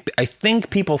 I think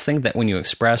people think that when you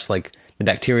express, like the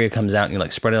bacteria comes out and you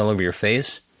like spread it all over your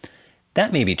face.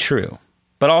 That may be true.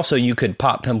 But also you could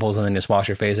pop pimples and then just wash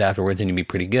your face afterwards and you'd be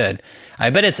pretty good.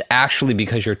 I bet it's actually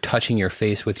because you're touching your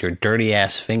face with your dirty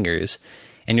ass fingers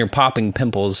and you're popping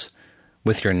pimples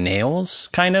with your nails,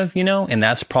 kind of, you know? And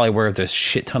that's probably where there's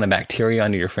shit ton of bacteria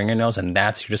under your fingernails, and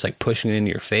you're just like pushing it into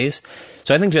your face.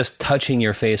 So I think just touching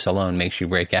your face alone makes you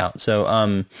break out. So,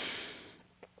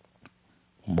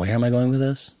 where am I going with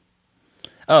this?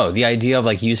 Oh, the idea of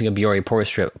like using a Biore pore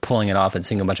strip, pulling it off and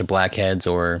seeing a bunch of blackheads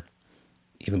or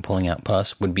even pulling out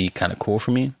pus would be kind of cool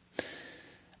for me.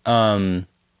 So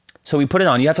we put it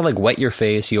on. You have to like wet your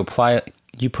face. You put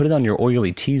it on your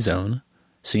oily T-zone.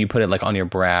 So you put it like on your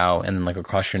brow and then like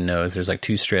across your nose. There's like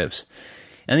 2 strips.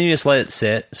 And then you just let it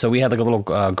sit. So we had like a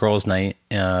little girls' night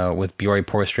with Biore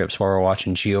pore strips while we were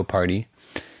watching Jeopardy.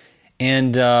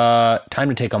 And time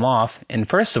to take them off. And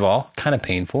first of all, kind of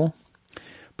painful.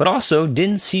 But also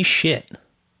didn't see shit.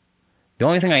 The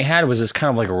only thing I had was this kind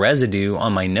of like residue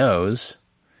on my nose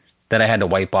that I had to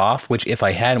wipe off. Which if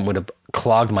I hadn't would have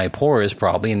clogged my pores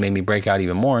probably and made me break out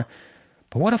even more.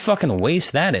 But what a fucking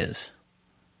waste that is.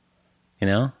 You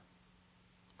know?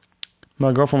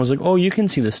 My girlfriend was like, oh, you can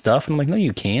see the stuff. And I'm like, no,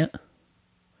 you can't.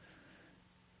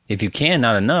 If you can,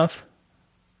 not enough.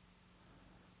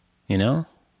 You know?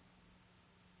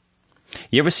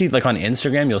 You ever see, like, on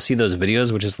Instagram, you'll see those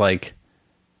videos, which is like,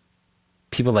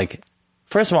 people like,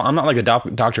 first of all, I'm not like a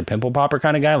Dr. Pimple Popper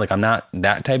kind of guy. Like, I'm not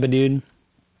that type of dude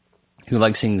who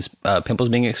likes seeing pimples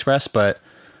being expressed. But,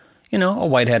 you know, a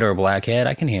whitehead or a blackhead,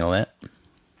 I can handle that.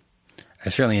 I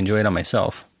certainly enjoy it on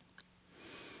myself.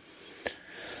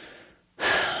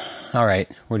 All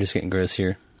right, we're just getting gross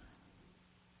here.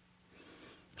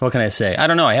 What can I say? I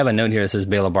don't know. I have a note here that says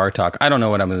Bela Bartok. I don't know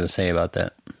what I'm going to say about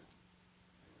that.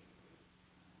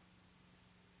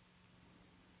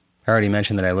 I already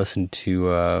mentioned that I listened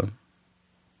to,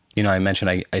 I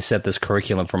mentioned I set this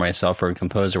curriculum for myself for a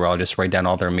composer where I'll just write down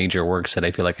all their major works that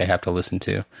I feel like I have to listen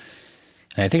to.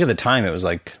 And I think at the time it was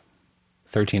like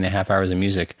 13 and a half hours of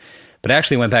music. But I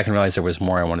actually went back and realized there was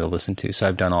more I wanted to listen to. So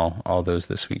I've done all those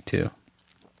this week too.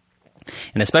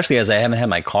 And especially as I haven't had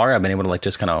my car, I've been able to like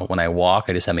just kind of, when I walk,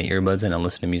 I just have my earbuds in and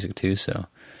listen to music too. So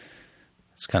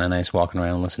it's kind of nice walking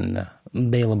around and listening to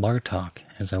Bela Bartok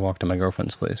as I walk to my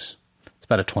girlfriend's place. It's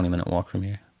about a 20-minute walk from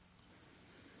here.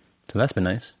 So that's been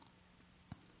nice.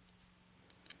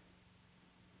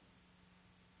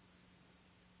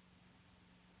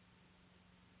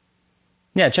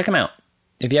 Yeah, check him out.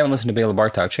 If you haven't listened to Bela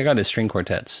Bartok, check out his string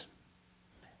quartets.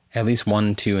 At least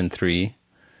 1, 2, and 3.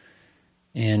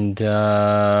 And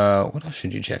what else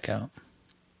should you check out?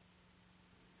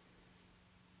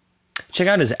 Check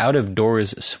out his Out of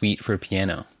Doors suite for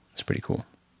piano. It's pretty cool.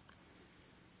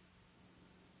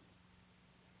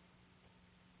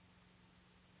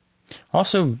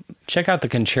 Also, check out the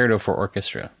Concerto for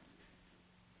Orchestra.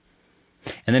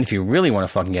 And then if you really want to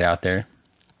fucking get out there,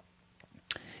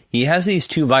 he has these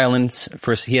 2 violins.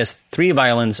 He has 3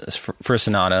 violins for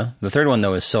sonata. The third one,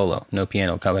 though, is solo. No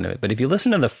piano accompaniment. But if you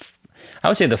listen to I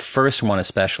would say the first one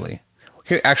especially.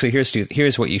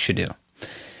 Here's what you should do.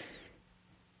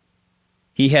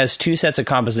 He has 2 sets of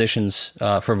compositions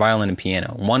for violin and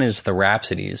piano. One is the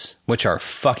Rhapsodies, which are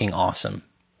fucking awesome.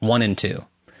 1 and 2.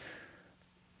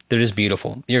 They're just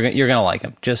beautiful. You're going to like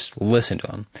them. Just listen to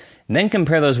them. And then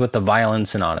compare those with the violin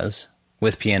sonatas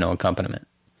with piano accompaniment,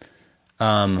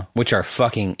 which are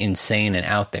fucking insane and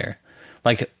out there.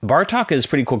 Like, Bartok is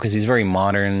pretty cool because he's very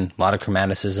modern, a lot of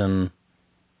chromaticism,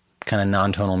 kind of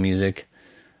non-tonal music.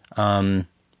 But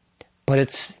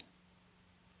it's,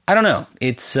 I don't know.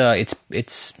 It's I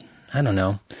don't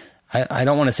know. I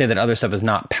don't want to say that other stuff is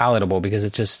not palatable because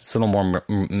it's a little more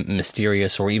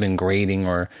mysterious or even grating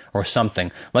or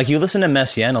something. Like, you listen to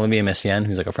Messiaen, Olivier Messiaen,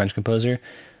 who's like a French composer.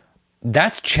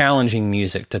 That's challenging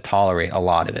music to tolerate a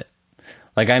lot of it.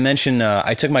 Like I mentioned,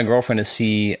 I took my girlfriend to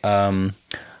see, I'm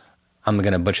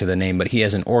going to butcher the name, but he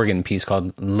has an organ piece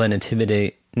called La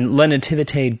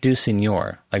Nativité du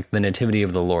Seigneur, like the Nativity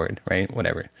of the Lord, right?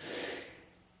 Whatever.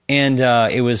 And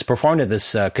it was performed at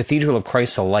this Cathedral of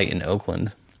Christ the Light in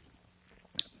Oakland.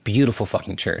 Beautiful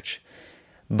fucking church.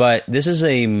 But this is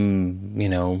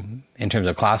in terms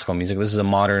of classical music, this is a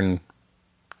modern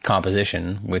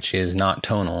composition, which is not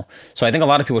tonal. So I think a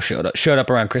lot of people showed up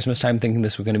around Christmas time thinking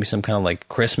this was going to be some kind of like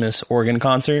Christmas organ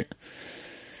concert.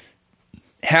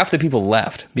 Half the people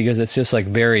left because it's just like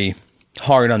very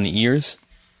hard on the ears.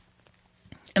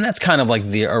 And that's kind of like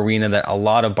the arena that a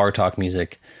lot of Bartok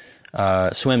music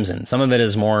swims in. Some of it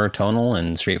is more tonal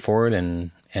and straightforward,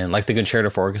 and like the Concerto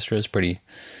for Orchestra is pretty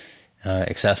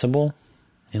accessible,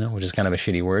 which is kind of a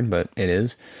shitty word, but it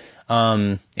is.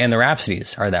 And the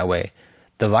Rhapsodies are that way.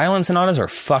 The violin sonatas are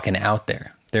fucking out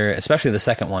there. They're, especially the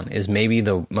second one, is maybe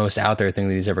the most out there thing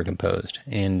that he's ever composed.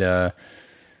 And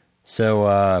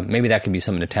so maybe that could be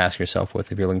something to task yourself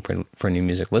with if you're looking for new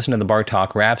music. Listen to the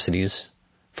Bartok Rhapsodies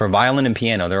for violin and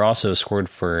piano. They're also scored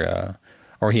for,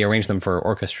 or he arranged them for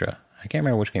orchestra. I can't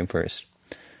remember which came first.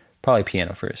 Probably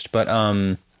piano first. But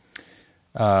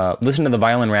listen to the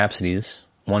violin Rhapsodies,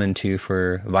 1 and 2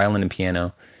 for violin and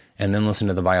piano, and then listen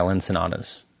to the violin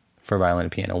sonatas for violin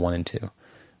and piano, 1 and 2.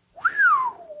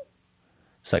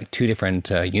 It's like 2 different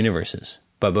universes,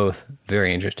 but both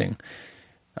very interesting.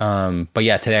 But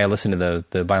yeah, today I listened to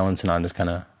the violin sonatas kind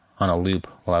of on a loop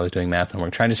while I was doing math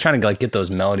homework, trying to like get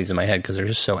those melodies in my head because they're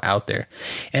just so out there.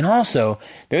 And also,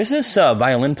 there's this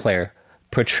violin player,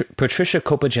 Patricia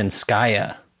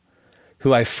Kopachinskaya,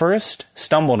 who I first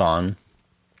stumbled on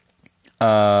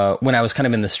when I was kind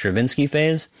of in the Stravinsky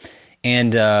phase,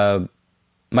 and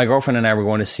my girlfriend and I were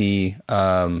going to see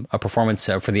a performance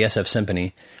for the SF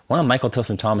Symphony. One of Michael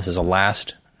Tilson Thomas's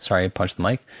sorry, I punched the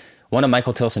mic. One of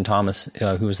Michael Tilson Thomas,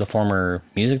 who was the former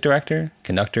music director,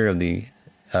 conductor of the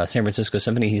San Francisco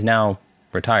Symphony, he's now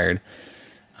retired.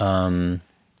 One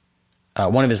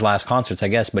of his last concerts, I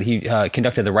guess, but he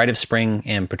conducted The Rite of Spring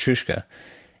and Petrushka.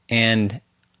 And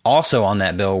also on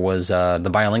that bill was the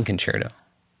Violin Concerto,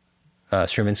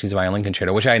 Stravinsky's Violin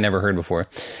Concerto, which I had never heard before.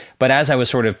 But as I was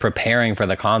sort of preparing for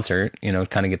the concert,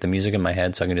 kind of get the music in my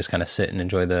head so I can just kind of sit and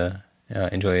enjoy the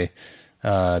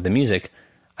music,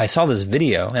 I saw this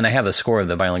video, and I have the score of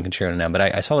the Violin Concerto now, but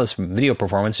I saw this video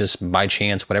performance just by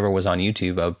chance, whatever was on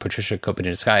YouTube, of Patricia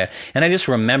Kopachinskaya, and I just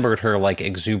remembered her like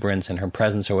exuberance and her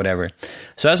presence or whatever.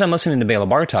 So as I'm listening to Bela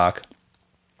Bartok,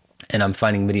 and I'm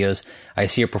finding videos, I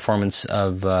see a performance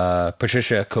of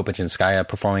Patricia Kopachinskaya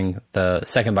performing the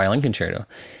second Violin Concerto,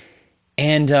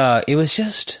 and it was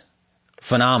just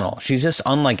phenomenal. She's just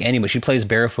unlike anybody. She plays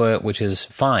barefoot, which is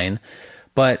fine,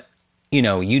 but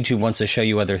YouTube wants to show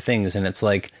you other things, and it's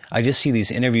like, I just see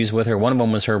these interviews with her. One of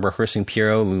them was her rehearsing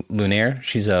Pierrot Lunaire.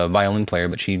 She's a violin player,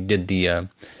 but she did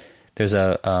there's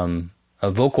a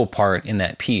vocal part in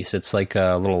that piece. It's like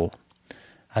a little,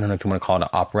 I don't know if you want to call it an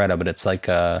operetta, but it's like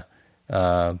kind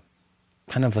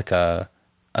of like a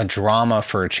drama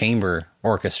for a chamber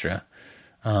orchestra.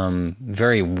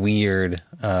 Very weird,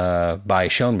 by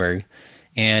Schoenberg.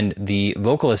 And the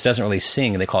vocalist doesn't really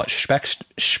sing. They call it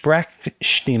Sprechstimme.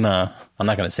 I'm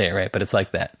not going to say it right, but it's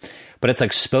like that. But it's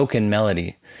like spoken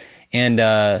melody. And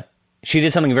she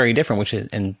did something very different,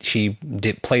 and she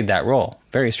played that role.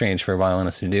 Very strange for a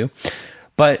violinist to do.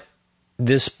 But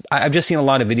I've just seen a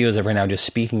lot of videos of her now just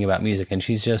speaking about music, and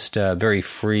she's just very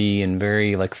free and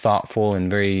very like thoughtful and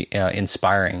very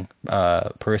inspiring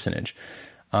personage.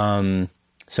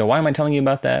 So why am I telling you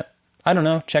about that? I don't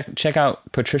know. Check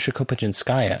out Patricia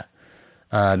Kopachinskaya.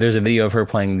 There's a video of her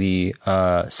playing the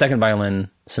second violin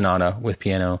sonata with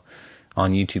piano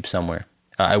on YouTube somewhere.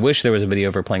 I wish there was a video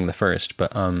of her playing the first,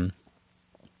 but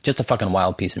just a fucking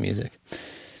wild piece of music.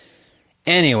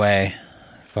 Anyway,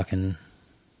 I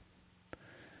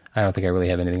don't think I really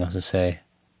have anything else to say.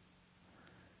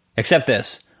 Except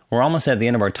this. We're almost at the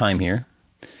end of our time here.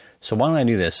 So why don't I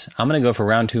do this? I'm going to go for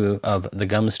round 2 of the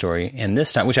Gum story. And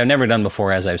this time, which I've never done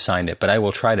before as I've signed it, but I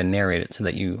will try to narrate it so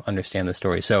that you understand the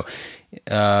story. So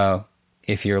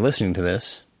if you're listening to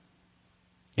this,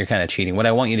 you're kind of cheating. What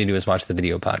I want you to do is watch the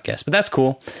video podcast. But that's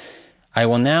cool. I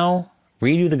will now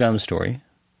read you the Gum story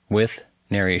with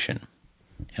narration.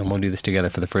 And we'll do this together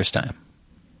for the first time.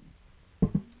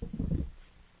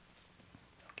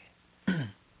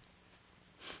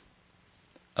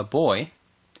 A boy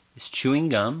is chewing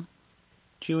gum,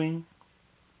 chewing,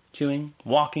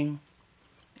 walking,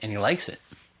 and he likes it.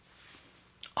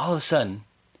 All of a sudden,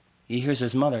 he hears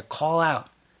his mother call out,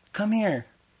 "Come here."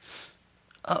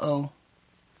 Uh-oh.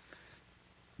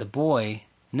 The boy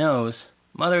knows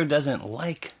mother doesn't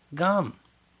like gum.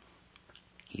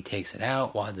 He takes it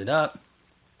out, wads it up,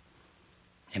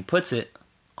 and puts it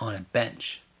on a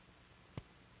bench.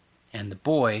 And the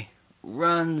boy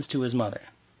runs to his mother.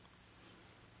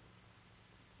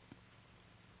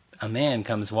 A man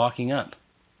comes walking up,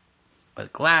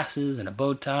 with glasses and a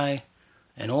bow tie,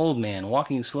 an old man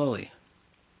walking slowly.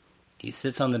 He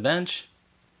sits on the bench,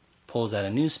 pulls out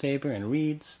a newspaper and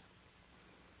reads.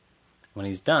 When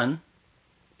he's done,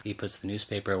 he puts the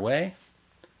newspaper away,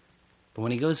 but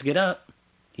when he goes to get up,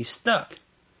 he's stuck.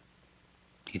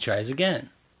 He tries again.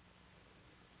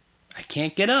 I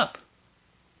can't get up.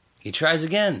 He tries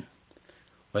again.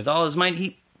 With all his might,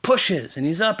 he pushes, and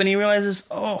he's up, and he realizes,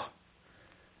 oh,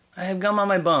 I have gum on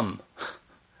my bum.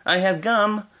 I have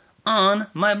gum on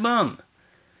my bum.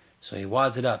 So he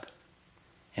wads it up,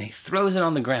 and he throws it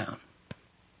on the ground,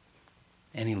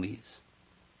 and he leaves.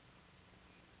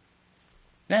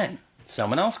 Then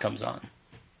someone else comes on.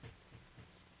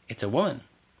 It's a woman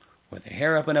with her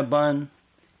hair up in a bun,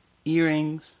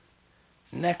 earrings,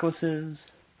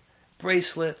 necklaces,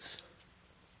 bracelets,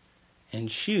 and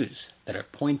shoes that are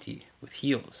pointy with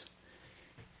heels.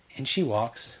 And she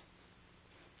walks,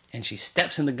 and she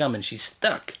steps in the gum, and she's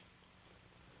stuck.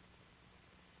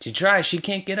 She tries, she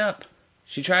can't get up.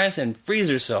 She tries and frees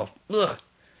herself. Ugh.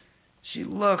 She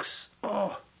looks,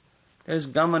 oh, there's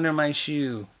gum under my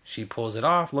shoe. She pulls it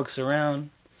off, looks around.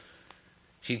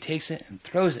 She takes it and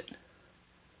throws it.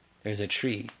 There's a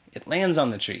tree. It lands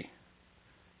on the tree.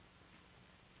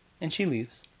 And she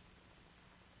leaves.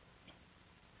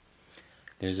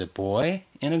 There's a boy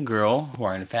and a girl who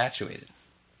are infatuated.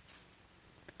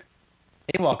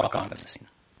 They walk onto the scene.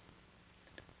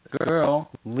 The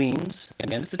girl leans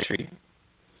against the tree.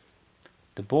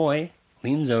 The boy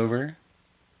leans over,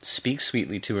 speaks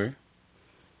sweetly to her.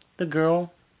 The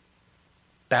girl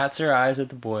bats her eyes at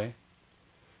the boy.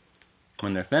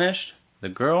 When they're finished, the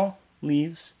girl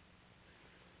leaves.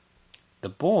 The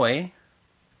boy,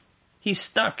 he's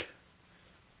stuck.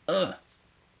 Ugh,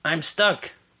 I'm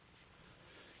stuck.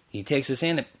 He takes his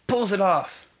hand and pulls it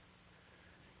off.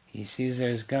 He sees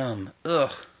there's gum.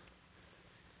 Ugh.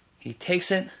 He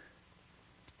takes it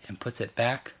and puts it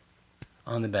back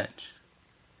on the bench.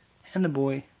 And the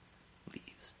boy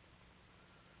leaves.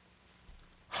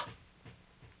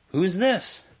 Who's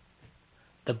this?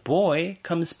 The boy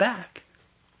comes back.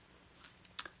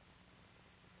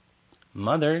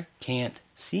 Mother can't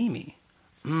see me.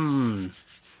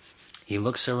 He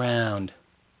looks around.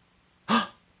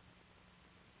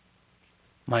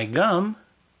 My gum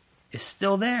is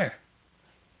still there.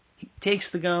 He takes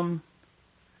the gum,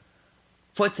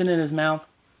 puts it in his mouth,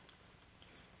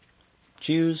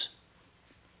 chews,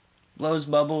 blows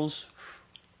bubbles.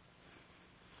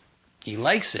 He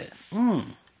likes it.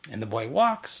 And the boy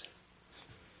walks,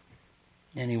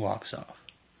 and he walks off.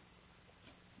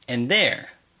 And there,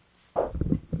 I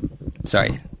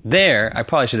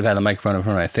probably should have had the microphone in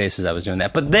front of my face as I was doing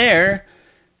that, but there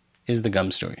is the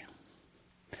gum story.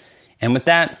 And with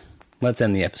that, let's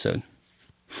end the episode.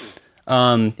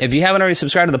 If you haven't already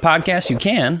subscribed to the podcast, you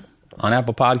can on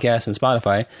Apple Podcasts and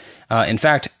Spotify. In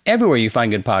fact, everywhere you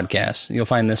find good podcasts, you'll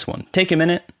find this one. Take a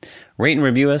minute, rate and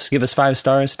review us, give us 5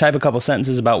 stars, type a couple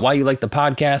sentences about why you like the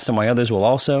podcast and why others will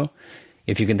also.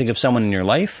 If you can think of someone in your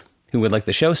life who would like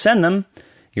the show, send them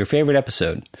your favorite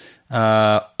episode.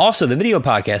 Also, the video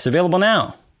podcast available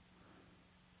now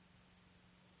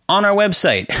on our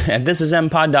website at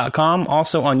thisismpod.com,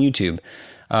 also on YouTube.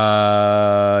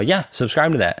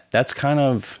 Subscribe to that. That's kind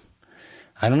of,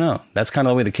 I don't know. That's kind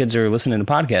of the way the kids are listening to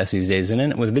podcasts these days, isn't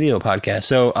it? With video podcasts.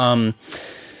 So,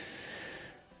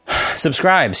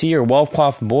 subscribe. See your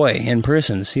well-coiffed boy in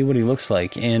person. See what he looks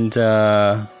like. And,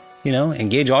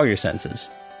 engage all your senses.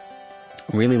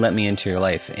 Really let me into your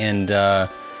life. And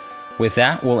with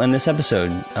that, we'll end this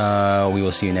episode. We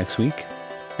will see you next week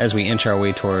as we inch our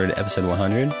way toward episode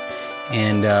 100.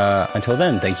 And until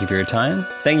then, thank you for your time.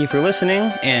 Thank you for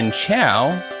listening. And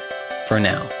ciao for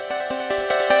now.